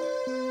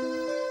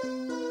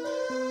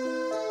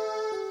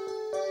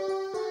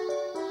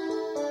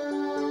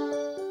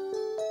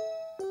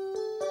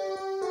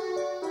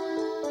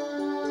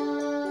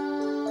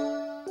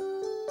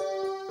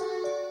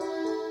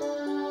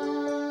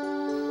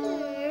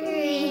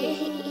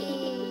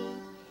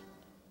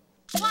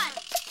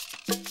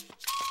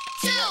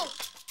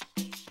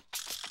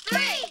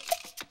 3.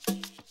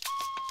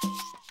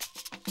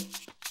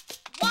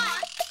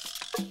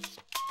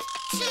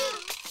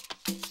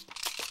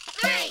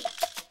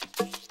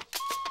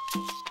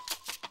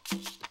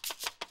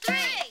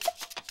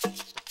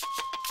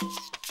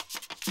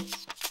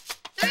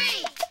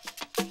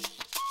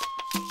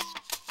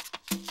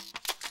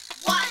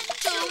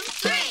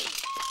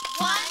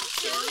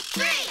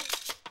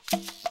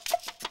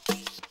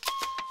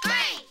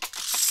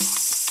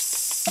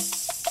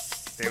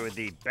 They were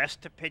the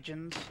best of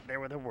pigeons. They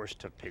were the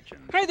worst of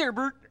pigeons. Hi there,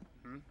 Bert.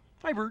 Hmm?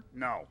 Hi, Bert.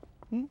 No.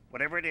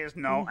 Whatever it is,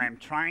 no. I'm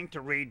trying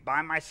to read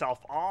by myself.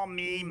 All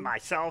me,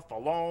 myself,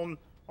 alone.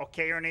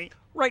 Okay, Ernie?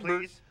 Right,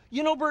 Please? Bert.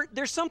 You know, Bert,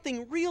 there's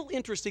something real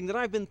interesting that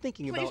I've been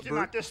thinking Please about, do Bert.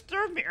 not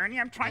disturb me, Ernie.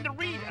 I'm trying to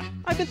read.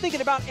 I've been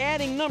thinking about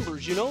adding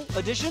numbers, you know,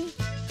 addition.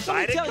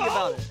 Let me tell you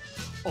about it.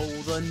 Oh,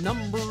 the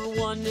number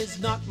 1 is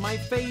not my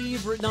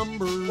favorite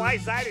number. Why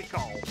is that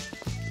called?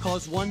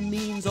 'Cause 1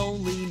 means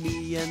only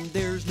me and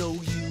there's no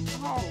you.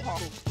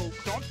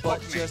 Don't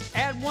But me. just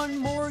add 1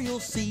 more, you'll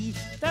see.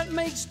 That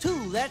makes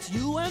 2, that's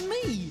you and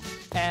me.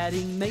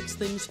 Adding makes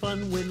things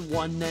fun when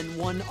 1 and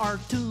 1 are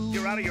 2.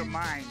 You're out of your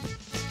mind.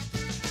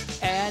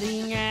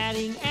 Adding,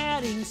 adding,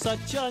 adding,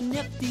 such a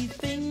nifty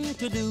thing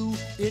to do.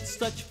 It's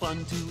such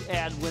fun to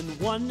add when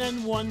 1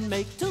 and 1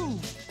 make 2.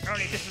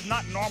 Ernie, this is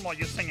not normal,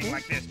 you singing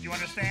like this. Do you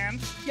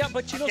understand? Yeah,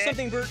 but you know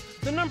something, Bert?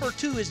 The number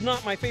 2 is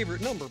not my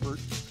favorite number, Bert.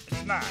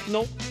 It's not?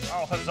 Nope.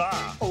 Oh,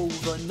 huzzah. Oh,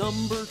 the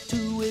number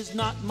 2 is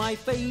not my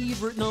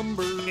favorite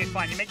number. Okay,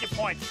 fine. You make your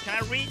point. Can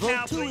I read Though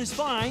now, 2 please? is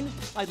fine,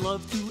 I'd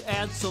love to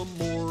add some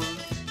more.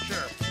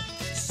 Sure.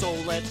 So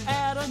let's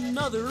add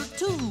another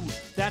 2.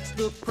 That's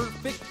the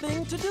perfect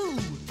thing to do.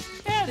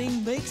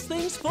 Adding makes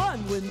things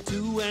fun when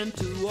 2 and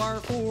 2 are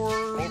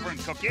 4. Over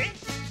and Cookie?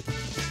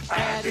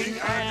 Adding,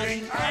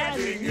 adding,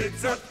 adding,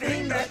 it's a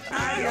thing that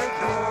I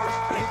adore.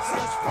 It's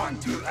such fun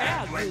to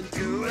add when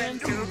 2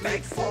 and 2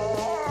 make 4.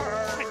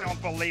 I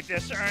don't believe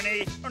this,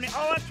 Ernie. Ernie,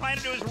 all I'm trying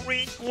to do is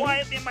read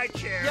quietly in my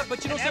chair. Yeah,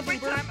 but you know And something,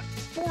 every Bert? time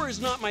 4 is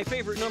not my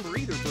favorite number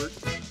either, Bert.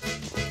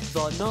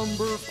 The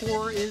number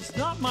 4 is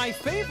not my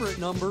favorite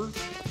number.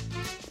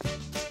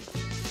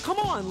 Come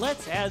on,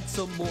 let's add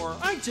some more.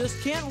 I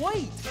just can't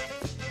wait.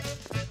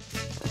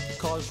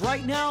 'Cause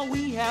right now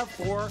we have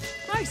 4.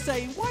 I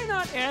say, why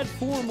not add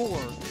 4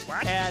 more?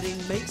 What? Adding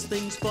makes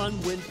things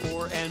fun when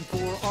 4 and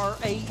 4 are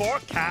 8. 4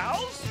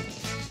 cows?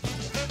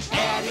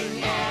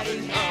 Adding,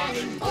 adding,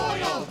 adding,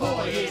 boy, oh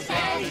boy, is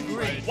adding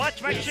great.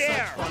 Watch my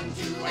chair. Such fun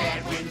to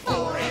add when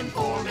 4 and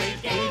 4 make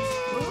 8.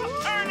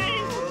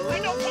 Ernie, I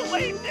don't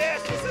believe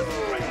this. This is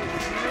great.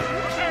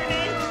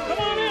 Ernie, come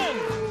on in.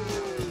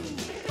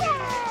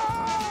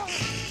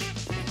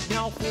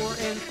 Now 4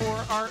 and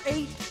 4 are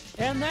 8,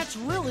 and that's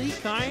really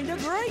kind of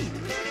great.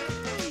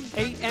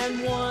 8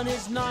 and 1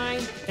 is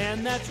 9,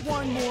 and that's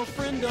 1 more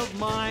friend of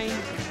mine.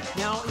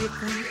 Now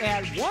if we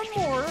add 1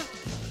 more,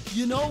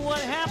 you know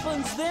what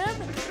happens then?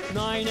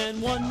 9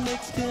 and 1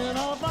 makes 10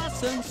 of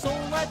us, and so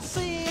let's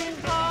sing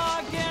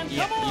again.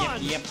 Come on!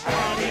 Adding,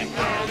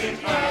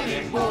 adding,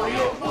 adding, boy,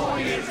 oh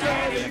boy, is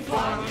adding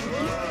fun.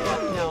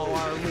 But now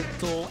our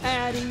little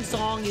adding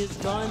song is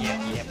done.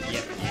 Yes,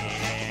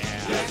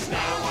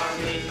 now our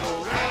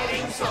little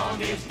adding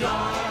song is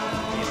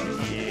done.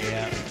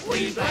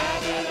 We've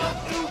added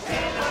up to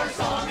 10, our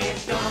song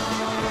is done.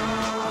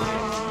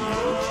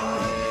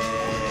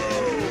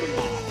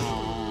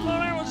 Well,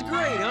 that was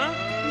great, huh?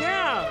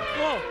 Yeah.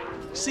 Well,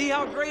 see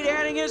how great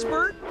adding is,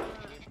 Bert?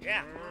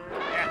 Yeah.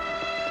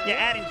 Yeah,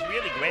 adding's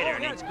really great,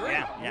 Ernie. Yeah, it's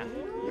great. Yeah.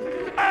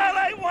 All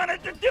I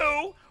wanted to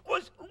do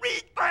was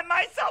read by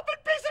myself in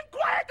peace and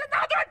quiet, and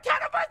now there are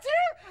 10 of us What's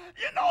here?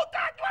 You know,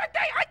 Doc, I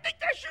think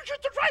that you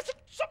should try some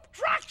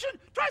subtraction.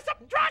 Try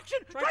subtraction.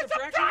 Try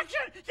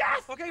subtraction.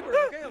 Yes. Okay,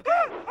 Bert, okay.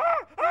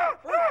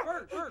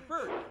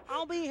 Bert.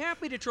 I'll be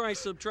happy to try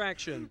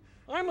subtraction.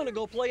 I'm gonna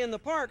go play in the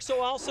park,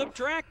 so I'll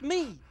subtract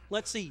me.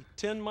 Let's see,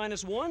 10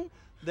 minus 1,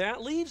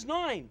 that leaves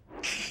 9.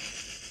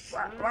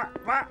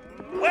 What?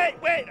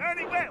 Wait,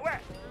 Ernie, wait.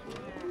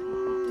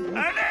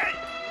 Ernie!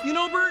 You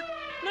know, Bert,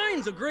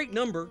 9's a great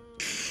number.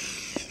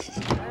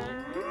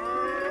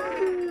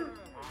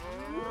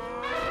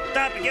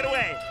 Stop it, get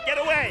away.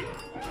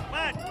 Come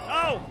on,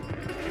 no.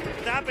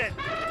 Stop it.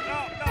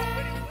 No.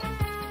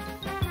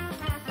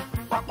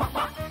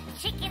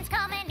 Chicken's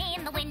coming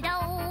in the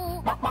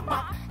window.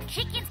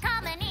 Chicken's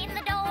coming in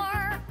the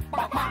door.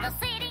 The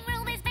sitting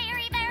room is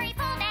very, very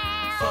full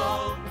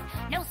now.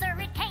 No, sir,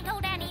 it can't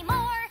hold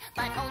anymore.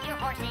 But hold your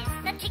horses,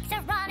 the chicks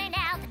are running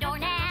out the door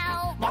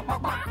now.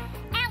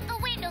 Out the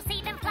window,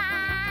 see them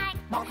fly.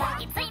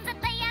 It seems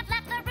that they have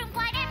left the room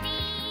quite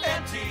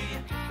empty.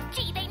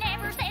 Gee, they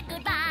never said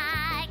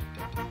goodbye.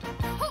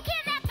 Who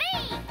can that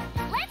be?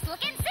 Let's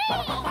look and see.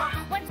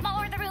 Once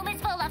more, the room is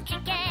full of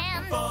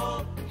chickens.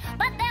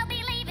 But they'll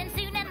be leaving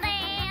soon and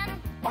then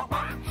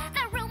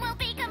the room will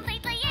be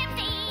completely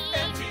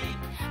empty.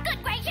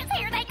 Good gracious,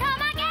 here they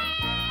come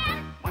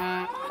again.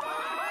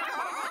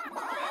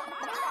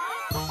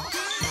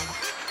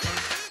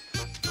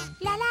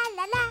 La la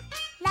la la,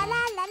 la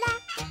la la la,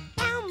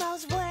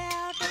 Elmo's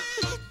world.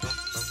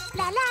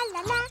 La la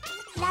la la,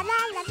 la la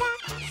la la,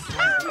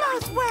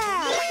 Elmo's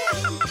world.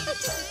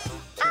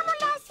 Elmo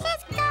lost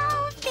his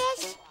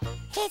goldfish,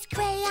 his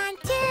crayon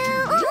too.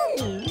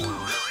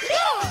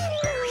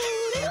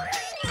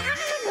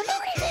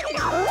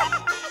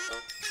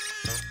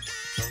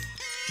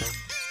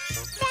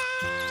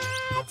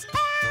 That's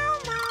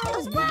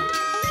Elmo's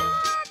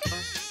world.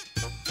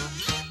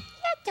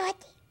 Here,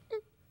 Dorothy.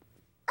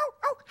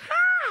 Oh,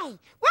 hi!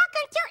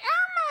 Welcome to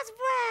Elmo's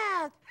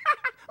world!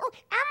 Oh,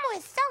 Elmo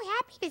is so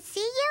happy to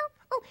see you.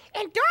 Oh,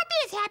 and Dorothy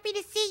is happy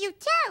to see you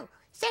too.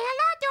 Say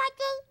hello,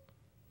 Dorothy.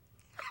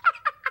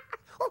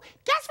 Oh,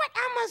 guess what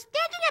Elmo's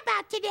thinking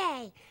about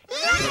today? Oh,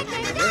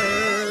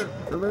 look!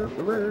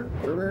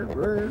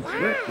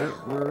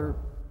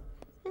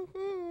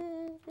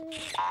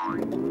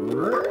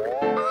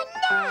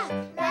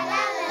 La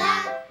la la la,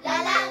 la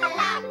la la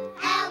la,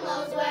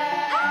 Elmo's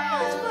world.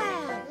 Elmo's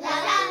world. La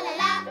la la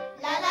la,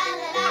 la la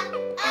la la,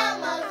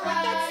 Elmo's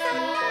world. That's so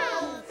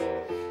nice.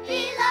 He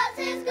loves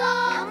his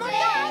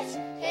goldfish,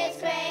 his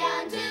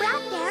crayon too. Well,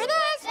 there it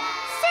is.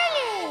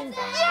 Singing!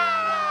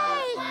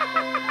 Yay!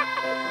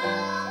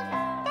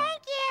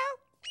 Thank you.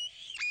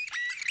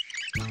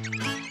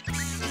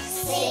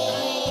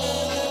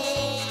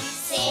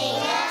 Sing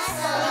a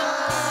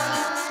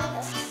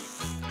song.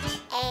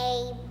 A,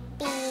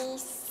 B,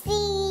 C,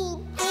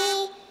 D,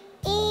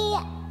 E,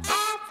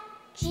 F,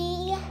 G.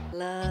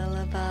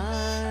 Lullaby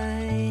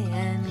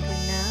and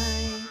good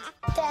night.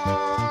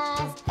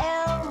 That's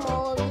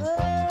Elmo's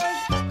world.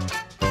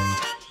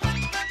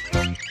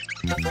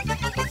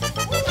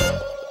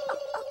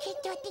 Okay,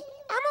 Dorothy.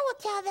 Elmo will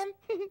tell them.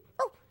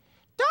 Oh,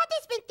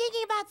 Dorothy's been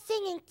thinking about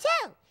singing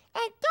too.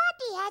 And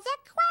Dorothy has a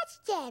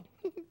question.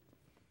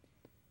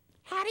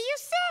 How do you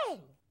sing?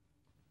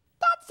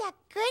 That's a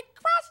good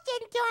question,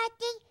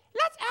 Dorothy.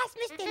 Let's ask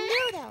Mr.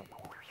 Noodle.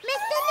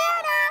 Mr.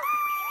 Noodle!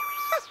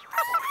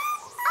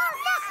 Oh,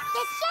 look,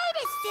 the shade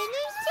is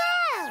singing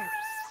too.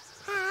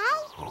 Hi.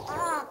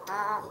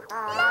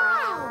 No.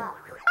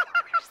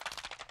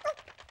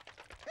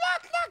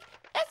 Look,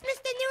 it's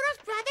Mr.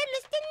 Noodle's brother,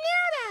 Mr.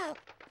 Noodle.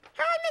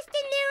 Hi, Mr.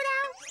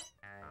 Noodle.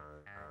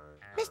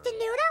 Mr.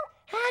 Noodle,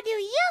 how do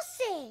you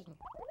sing?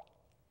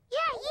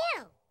 Yeah, you.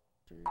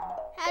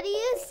 How do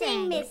you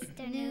sing,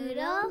 Mr.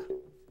 Noodle?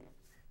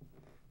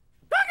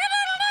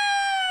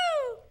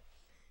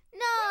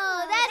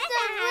 No, that's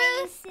a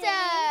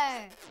rooster.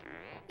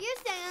 You're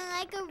singing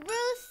like a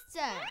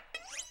rooster.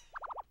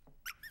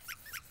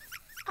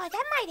 Oh,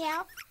 that might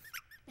help.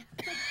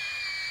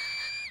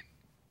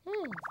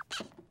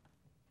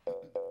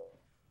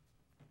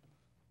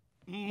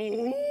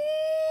 Moo.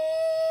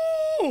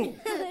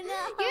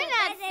 You're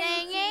not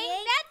singing.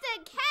 That's a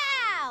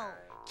cow.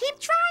 Keep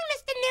trying,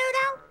 Mr.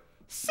 Noodle.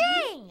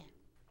 Sing.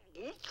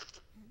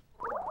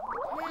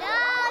 No,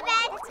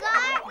 that's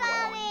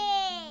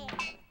gargling.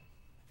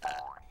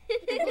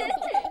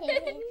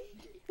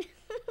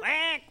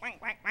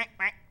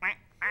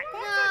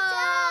 No,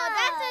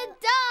 that's a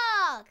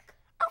dog.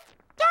 Oh,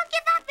 don't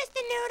give up,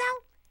 Mr. Noodle.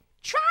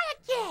 Try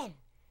again.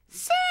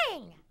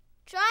 Sing.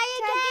 Try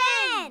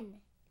again.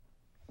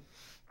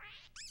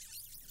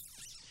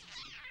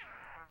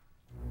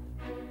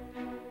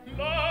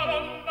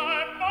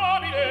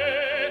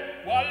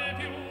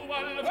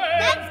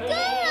 That's good.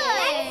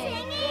 That's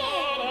singing.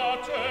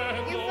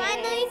 You're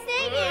finally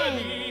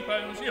singing.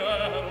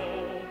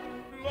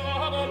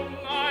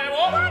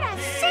 What a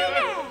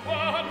singer.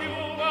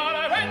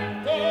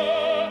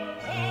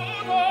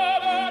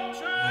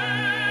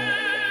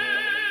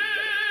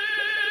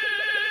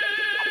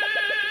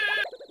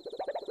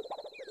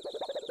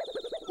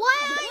 Why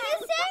are you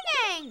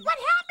singing? What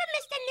happened,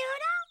 Mr.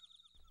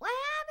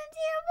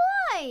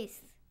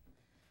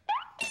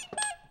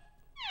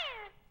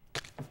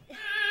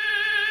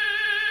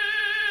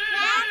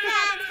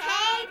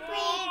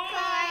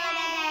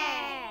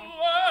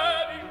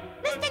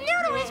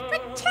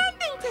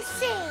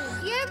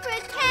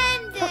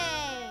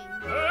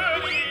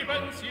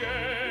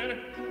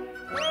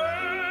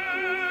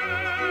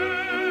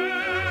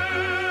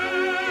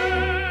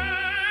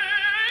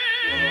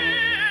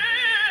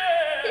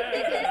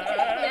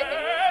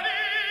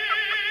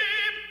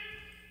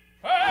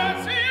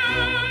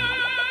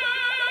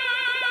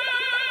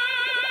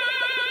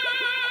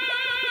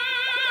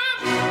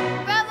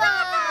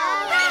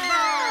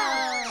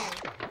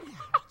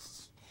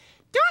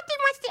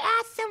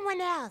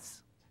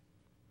 else.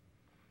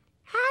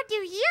 How do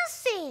you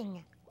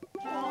sing?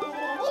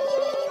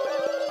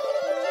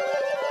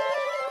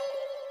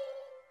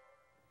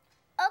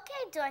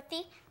 Okay,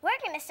 Dorothy, we're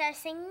going to start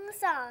singing a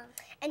song.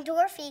 And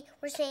Dorothy,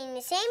 we're singing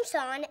the same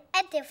song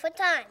at different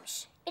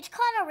times. It's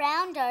called a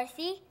round,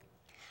 Dorothy.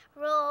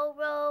 Row,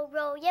 row,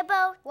 row your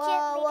boat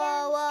gently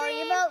down the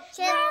stream.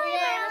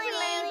 Merrily,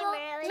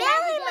 merrily,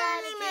 merrily,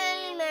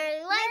 merrily,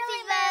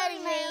 merrily,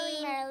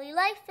 merrily, merrily,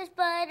 life is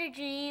but a dream. Merrily, life is but a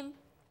dream.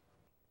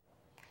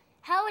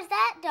 How was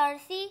that,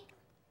 Dorothy?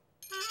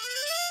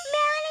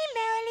 Merrily,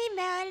 merrily,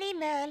 merrily,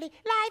 merrily,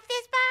 life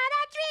is but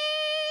a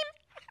dream.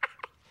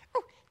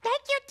 Oh,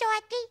 thank you,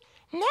 Dorothy.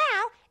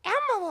 Now,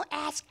 Elmo will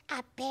ask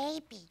a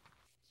baby.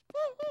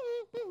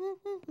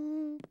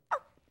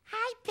 Oh,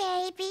 hi,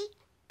 baby.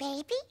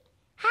 Baby,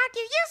 how do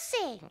you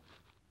sing?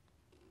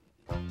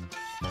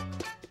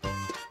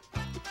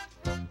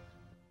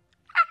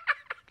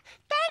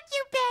 Thank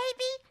you,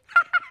 baby.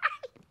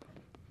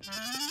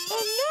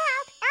 And now,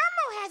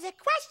 Elmo has a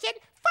question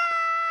for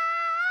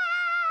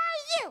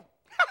you.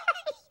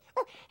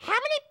 Oh, how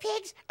many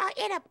pigs are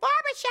in a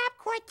barbershop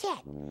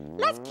quartet?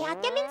 Let's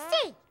count them and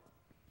see.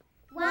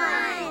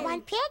 1.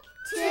 1 pig.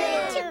 2.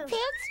 2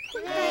 pigs.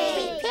 3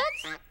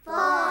 pigs. 4.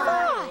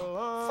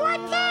 4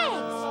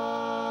 pigs.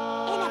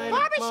 In a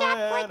barbershop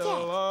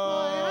quartet.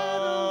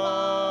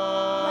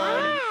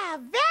 Wow,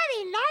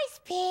 very nice,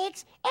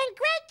 pigs. And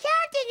great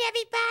counting,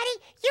 everybody.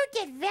 You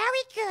did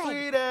very good.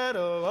 Sweet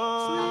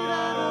Adeline.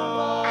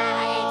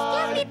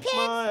 Excuse me,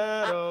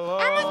 pigs.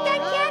 Almost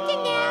done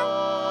counting now.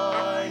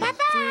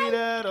 Bye-bye. Sweet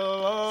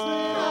Adeline.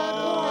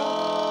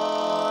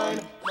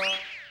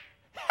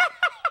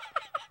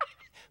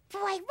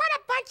 Boy, what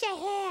a bunch of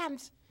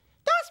hams.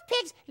 Those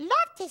pigs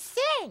love to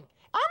sing.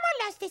 Elmo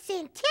loves to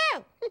sing,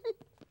 too.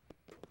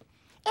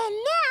 And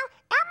now,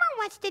 Elmo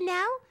wants to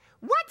know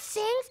what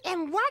sings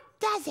and what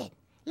doesn't.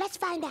 Let's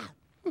find out.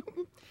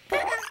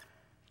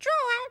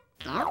 Drawer.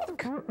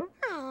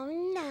 Oh,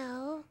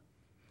 no.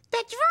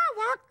 The drawer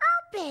won't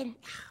open.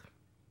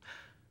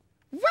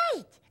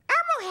 Wait,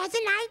 Elmo has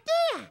an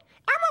idea.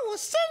 Elmo will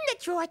sing the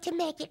drawer to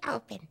make it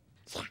open.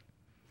 Yeah.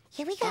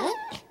 Here we go.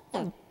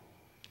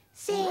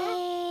 Sing,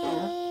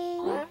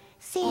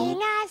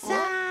 sing a song,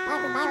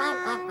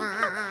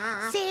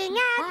 sing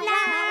out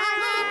loud,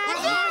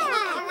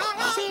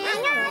 sing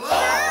out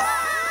loud.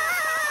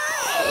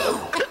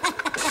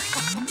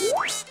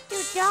 Do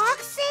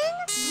dogs sing?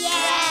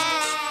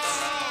 Yes!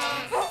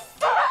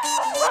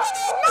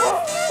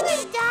 Nice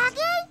singing,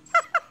 doggy.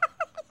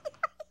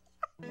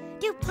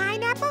 Do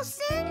pineapples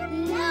sing?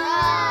 No!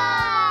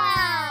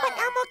 But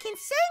Elmo can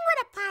sing with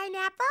a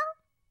pineapple.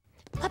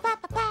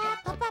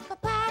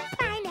 Pa-pa-pa-pa-pa-pa-pa,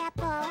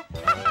 pineapple.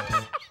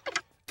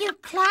 Do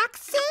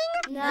clocks sing?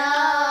 No!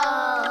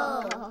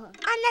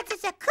 Unless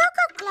it's a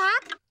cuckoo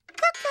clock.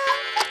 Cuckoo,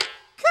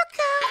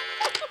 cuckoo,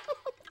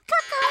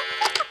 cuckoo.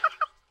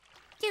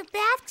 Do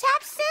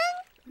bathtubs sing?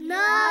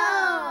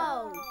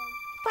 No!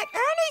 But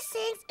Ernie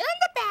sings in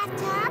the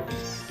bathtub.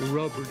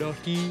 Rubber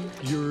ducky,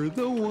 you're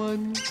the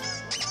one.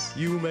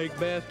 You make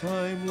bath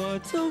time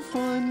lots of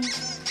fun.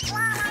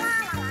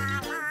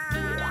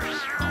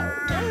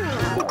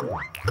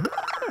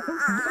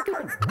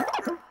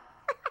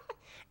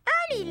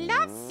 Ernie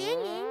loves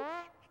singing.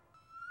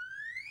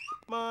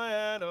 My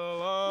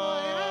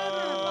Adeline.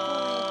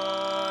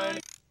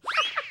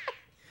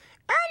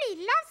 Ernie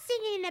loves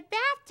singing in the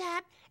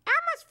bathtub.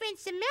 Elmo's friend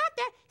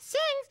Samantha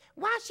sings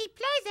while she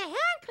plays a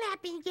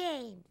hand-clapping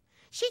game.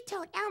 She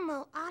told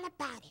Elmo all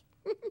about it.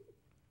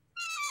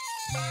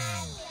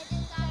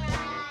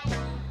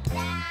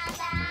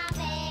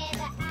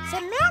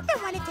 Samantha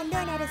wanted to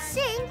learn how to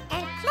sing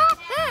and clap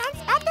hands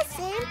at the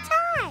same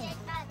time,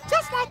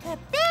 just like her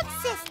big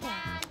sister.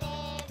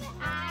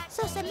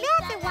 So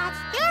Samantha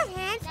watched their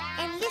hands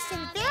and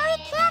listened very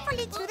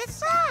carefully to the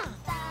song.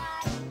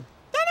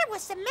 Then it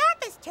was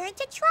Samantha's turn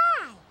to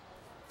try.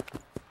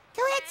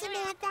 Go ahead,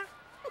 Samantha.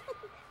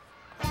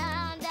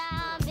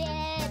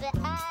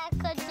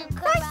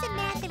 First,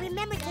 Samantha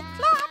remembered to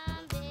clap,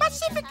 but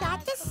she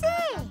forgot to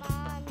sing.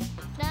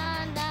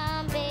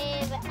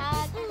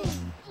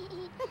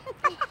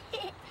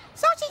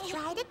 So she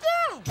tried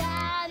again.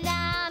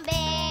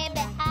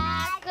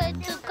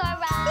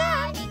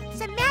 Then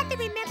Samantha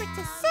remembered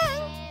to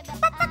sing,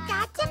 but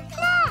forgot to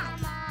clap.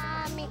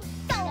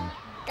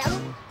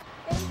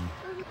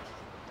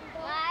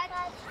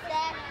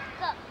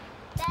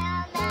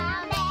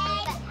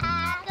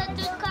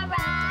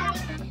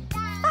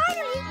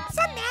 Finally,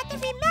 Samantha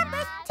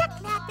remembered to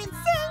clap and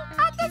sing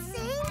at the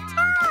same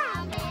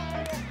time.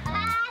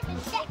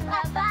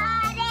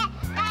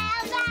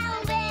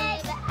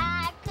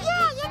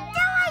 Yeah, you're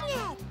doing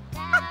it!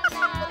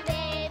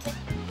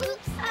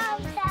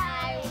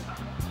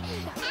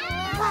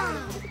 Wow,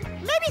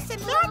 maybe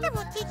Samantha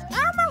will teach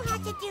Elmo how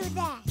to do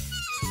that.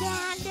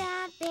 Down,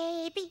 down,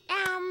 baby,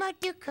 Elmo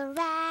do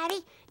karate.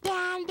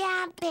 Down,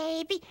 down,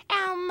 baby,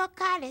 Elmo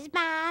call his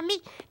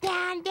mommy.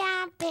 Down,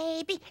 down,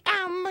 baby,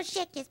 Elmo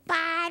shake his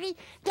body.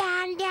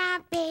 Down,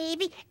 down,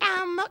 baby,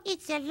 Elmo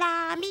eat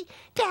salami.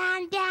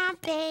 Down, down,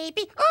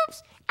 baby.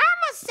 Oops,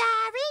 Elmo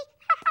sorry.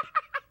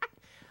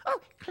 Oh,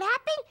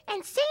 clapping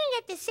and singing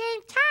at the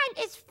same time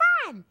is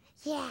fun.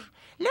 Yeah,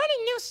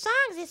 learning new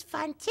songs is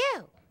fun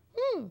too.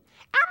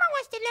 Elmo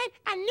wants to learn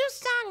a new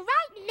song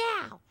right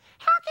now.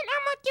 How can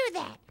Elmo do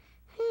that?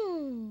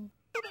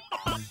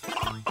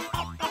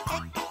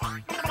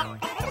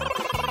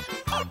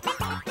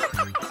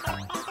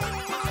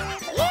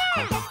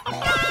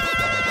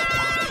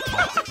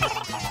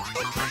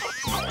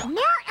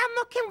 Now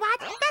Elmo can watch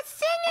the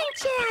singing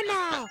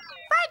channel.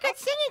 Very good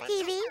singing,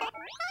 TV.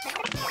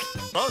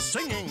 The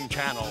Singing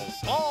Channel.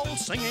 All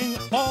singing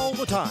all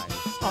the time.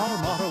 Our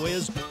motto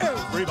is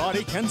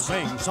everybody can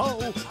sing, so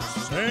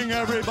sing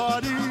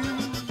everybody.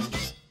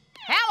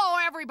 Hello,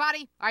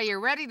 everybody. Are you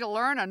ready to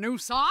learn a new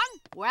song?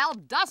 Well,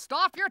 dust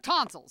off your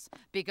tonsils,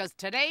 because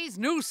today's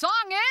new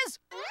song is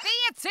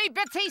The Itsy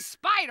Bitsy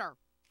Spider.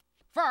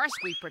 First,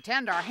 we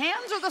pretend our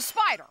hands are the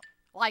spider,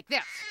 like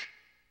this.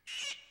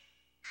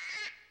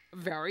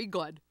 Very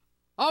good.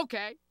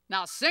 Okay,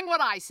 now sing what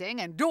I sing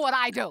and do what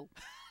I do.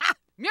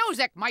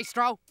 Music,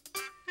 maestro.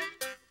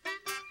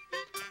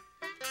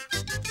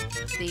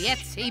 The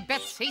itsy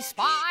bitsy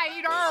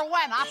spider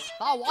went up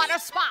the water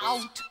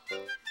spout.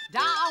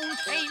 Down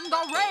came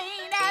the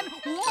rain and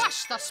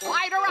washed the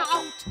spider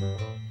out.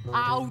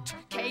 Out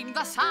came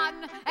the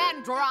sun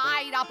and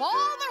dried up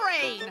all the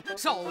rain.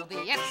 So the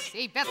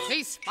itsy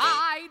bitsy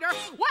spider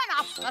went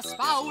up the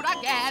spout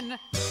again.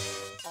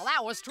 Well,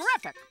 that was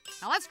terrific.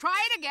 Now let's try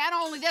it again,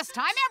 only this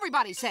time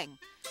everybody sing.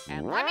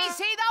 And let me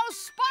see those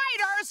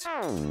spiders.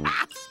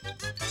 Ah!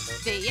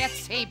 The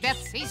itsy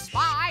bitsy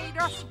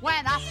spider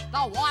went up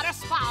the water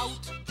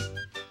spout.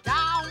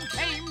 Down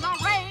came the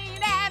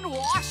rain and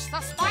washed the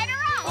spider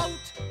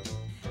out.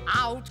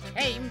 Out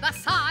came the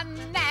sun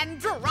and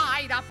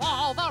dried up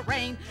all the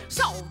rain.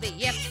 So the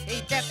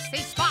itsy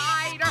bitsy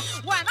spider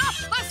went up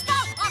the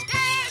spout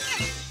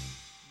again.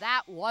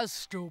 That was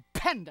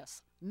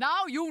stupendous.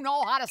 Now you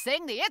know how to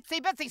sing the Itsy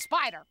Bitsy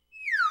Spider.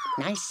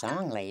 Nice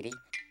song, lady.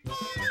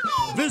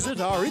 Visit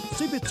our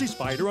Itsy Bitsy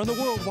Spider on the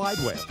World Wide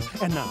Web.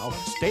 And now,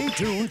 stay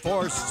tuned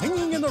for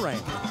Singing in the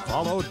Rain,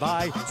 followed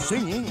by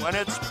Singing When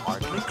It's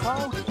Partly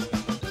Cloudy.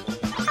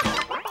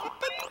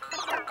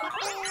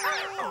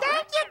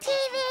 Thank you,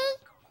 TV.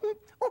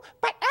 Oh,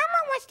 but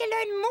Elmo wants to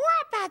learn more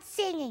about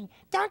singing,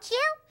 don't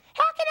you?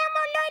 How can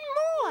Elmo learn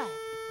more?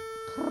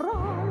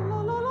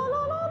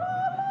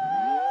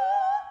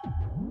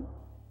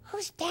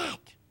 Who's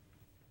that?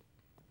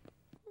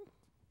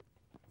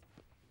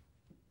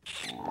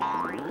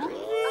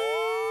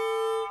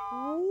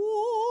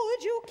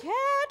 Would you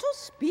care to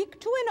speak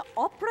to an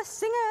opera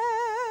singer?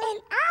 An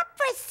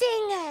opera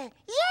singer?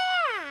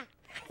 Yeah!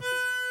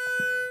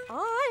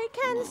 I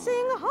can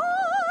sing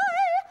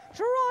high,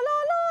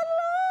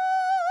 tra-la-la-la.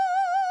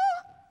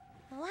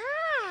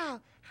 Wow!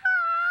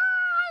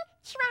 Hi,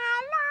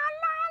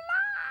 tra-la-la-la.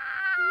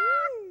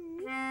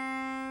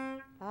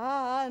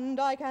 And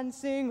I can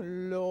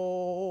sing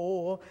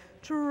low,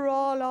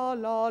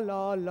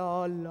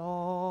 tra-la-la-la-la-la.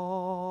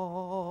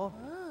 Oh,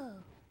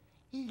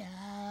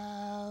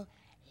 low,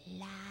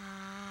 la.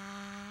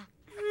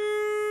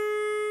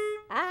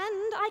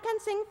 And I can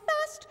sing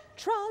fast,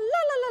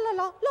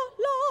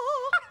 tra-la-la-la-la-la-la.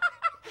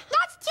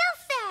 That's too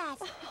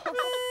fast. And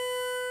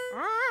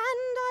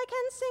I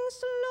can sing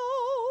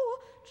slow,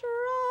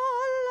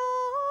 tra-la.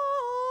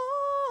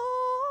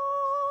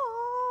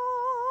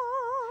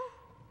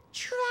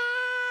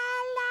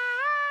 Tra-la.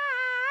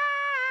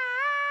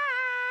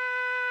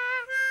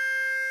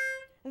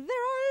 There are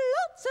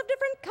lots of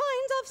different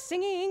kinds of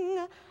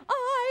singing.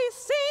 I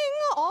sing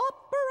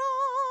opera.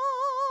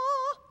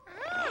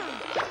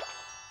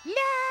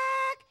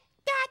 Look,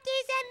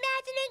 Dorothy's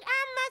imagining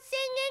Elmo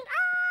singing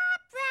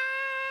opera.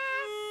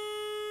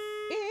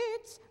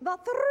 It's the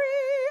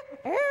three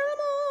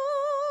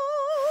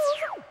Elmos.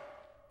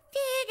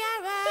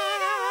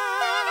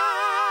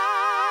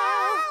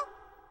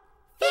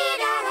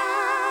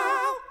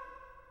 Figaro.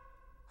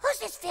 Who's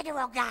this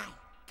Figaro guy?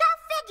 Go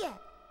figure.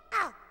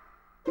 Oh.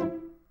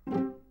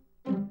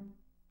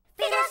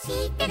 Figaro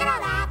si, Figaro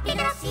la,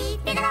 Figaro si,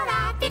 Figaro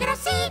la, Figaro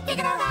si,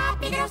 Figaro la,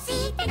 Figaro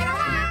si, Figaro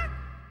la.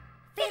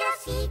 Figaro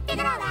si,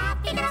 Figaro la,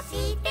 Figaro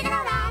si,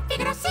 Figaro la,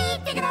 Figaro si,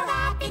 Figaro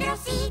la, Figaro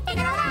si,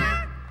 Figaro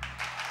la.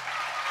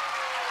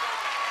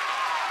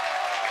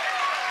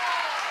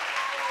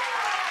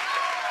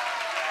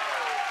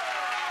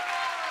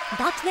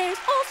 But there's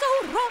also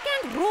rock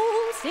and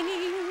roll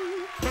singing.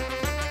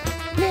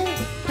 Blue,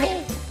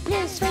 blue,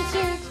 blue suede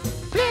shoes.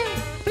 Blue,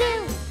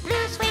 blue,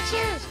 blue suede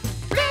shoes.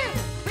 Blue,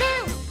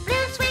 blue,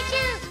 blue suede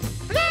shoes.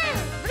 Blue,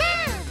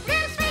 blue,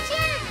 blue suede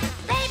shoes.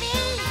 Baby,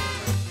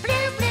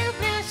 blue, blue,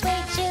 blue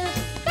suede shoes.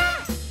 Da,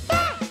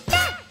 da,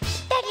 da.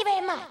 Thank you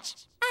very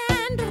much.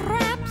 And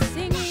rap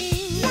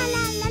singing. La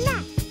la la la,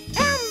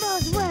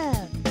 Elmo's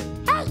world.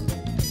 Hey,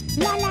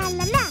 la la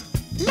la la,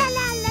 la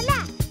la la la,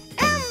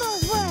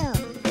 Elmo's world.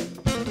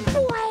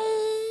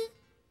 Wait.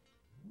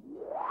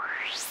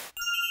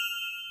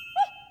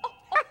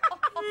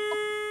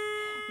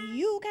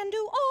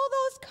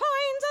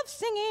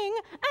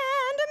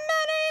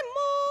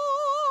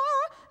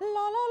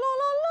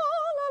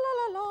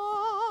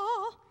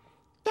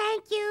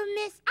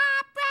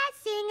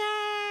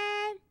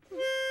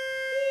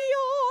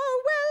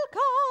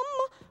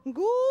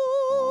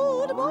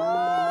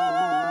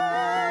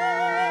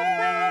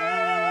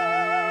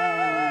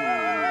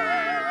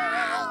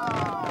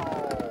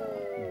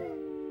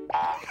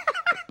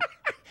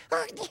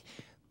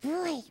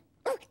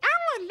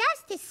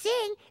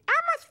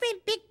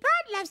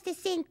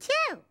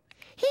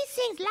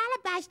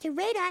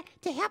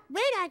 to help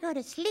Radar go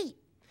to sleep.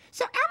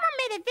 So Elmo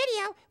made a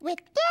video with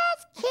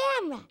this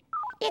camera.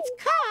 It's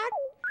called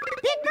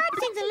Big Bird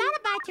Sings a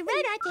Lullaby to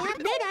Radar to help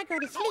Radar go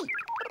to sleep.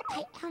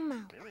 Hey, Elmo.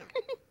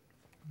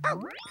 Oh,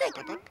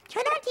 good.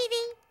 Turn on TV.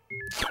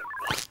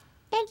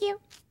 Thank you.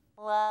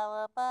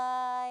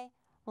 Lullaby,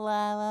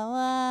 la la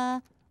la,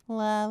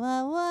 la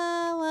la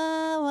la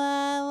la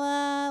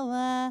la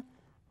la,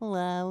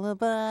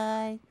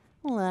 lullaby,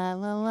 la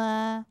la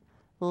la,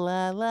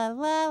 la la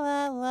la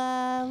la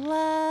la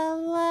la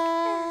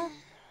la,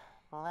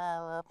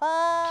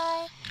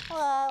 lullaby,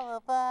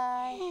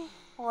 lullaby,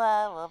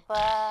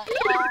 lullaby,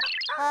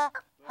 ha ha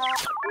ha.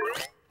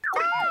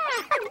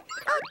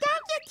 Oh,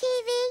 thank you,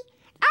 TV.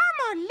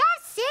 Elmo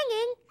loves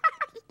singing.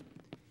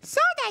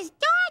 So does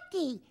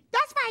Dorothy.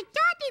 That's why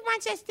Dorothy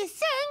wants us to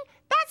sing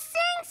that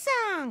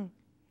sing-song.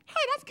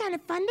 Hey, that's kind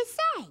of fun to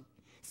say.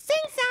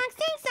 Sing-song,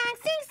 sing-song,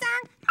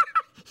 sing-song.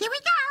 Here we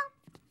go.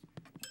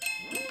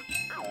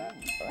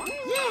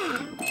 Yeah.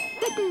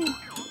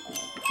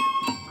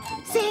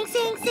 Sing,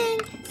 sing, sing,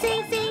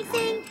 sing, sing,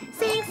 sing,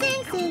 sing,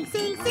 sing, sing,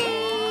 sing,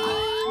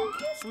 sing.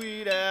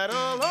 Sweet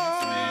Adeline.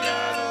 Sweet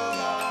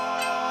Adeline.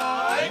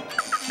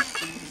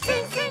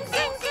 Sing, sing,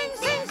 sing, sing,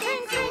 sing,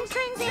 sing, sing,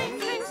 sing, sing,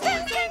 sing,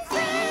 sing, sing,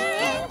 sing.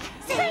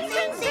 Sing,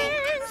 sing, sing,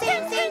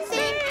 sing, sing,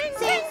 sing,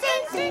 sing, sing,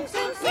 sing,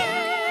 sing, sing.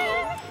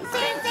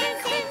 Sing, sing,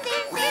 sing,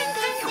 sing, sing,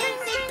 sing,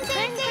 sing,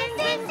 sing, sing,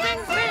 sing, sing,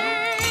 sing.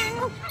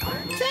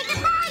 Say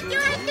goodbye,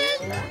 Dorothy.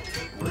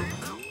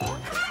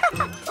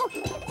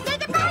 Say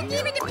goodbye,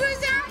 Jimmy the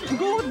Bruiser.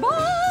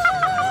 Goodbye.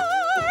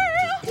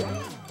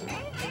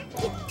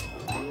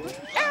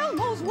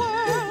 Elmo's World.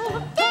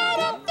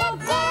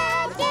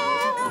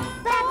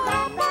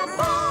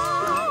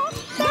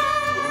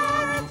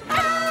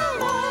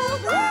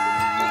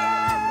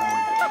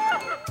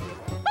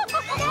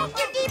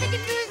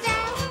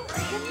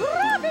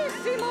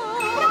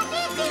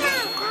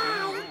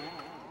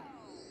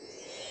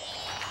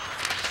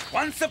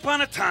 Once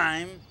upon a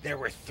time, there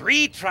were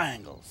 3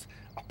 triangles.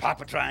 A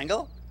Papa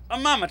Triangle, a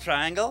Mama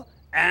Triangle,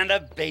 and a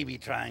Baby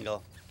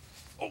Triangle.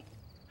 Oh,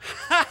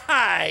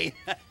 hi!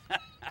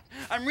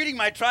 I'm reading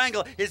my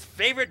triangle his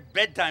favorite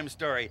bedtime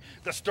story,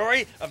 the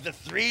story of the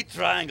 3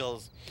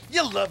 triangles.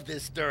 You'll love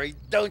this story,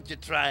 don't you,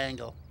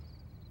 Triangle?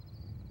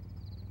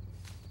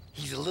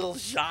 He's a little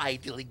shy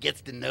till he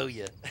gets to know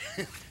you.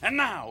 And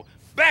now,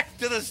 back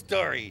to the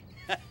story.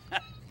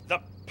 The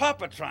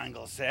Papa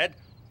Triangle said,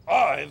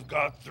 I've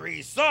got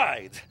 3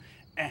 sides.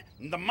 And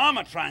the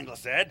Mama Triangle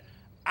said,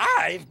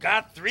 I've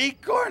got 3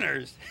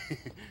 corners.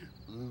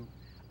 Ooh,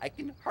 I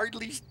can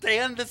hardly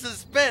stand the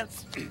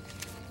suspense.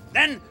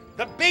 Then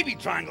the Baby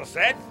Triangle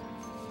said,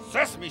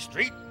 Sesame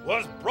Street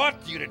was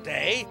brought to you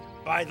today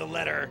by the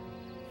letter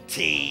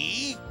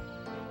T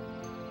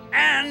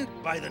and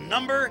by the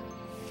number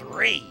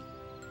 3.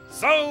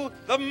 So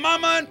the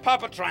Mama and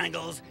Papa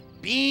Triangles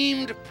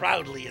beamed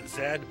proudly and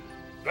said,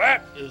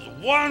 that is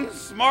one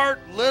smart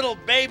little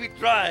baby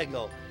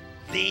triangle.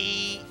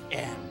 The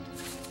end.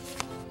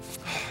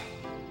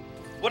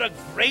 What a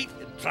great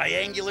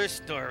triangular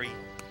story.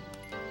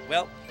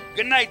 Well,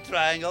 good night,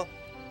 Triangle.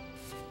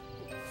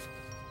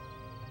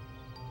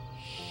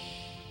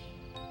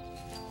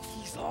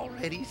 He's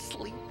already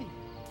sleeping.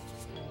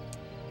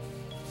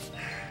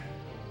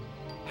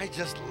 I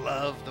just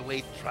love the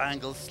way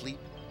triangles sleep.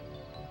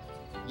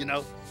 You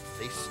know,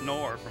 they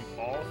snore from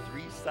all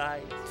 3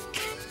 sides.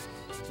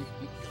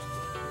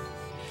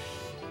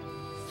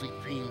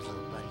 Sweet dreams,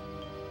 little buddy.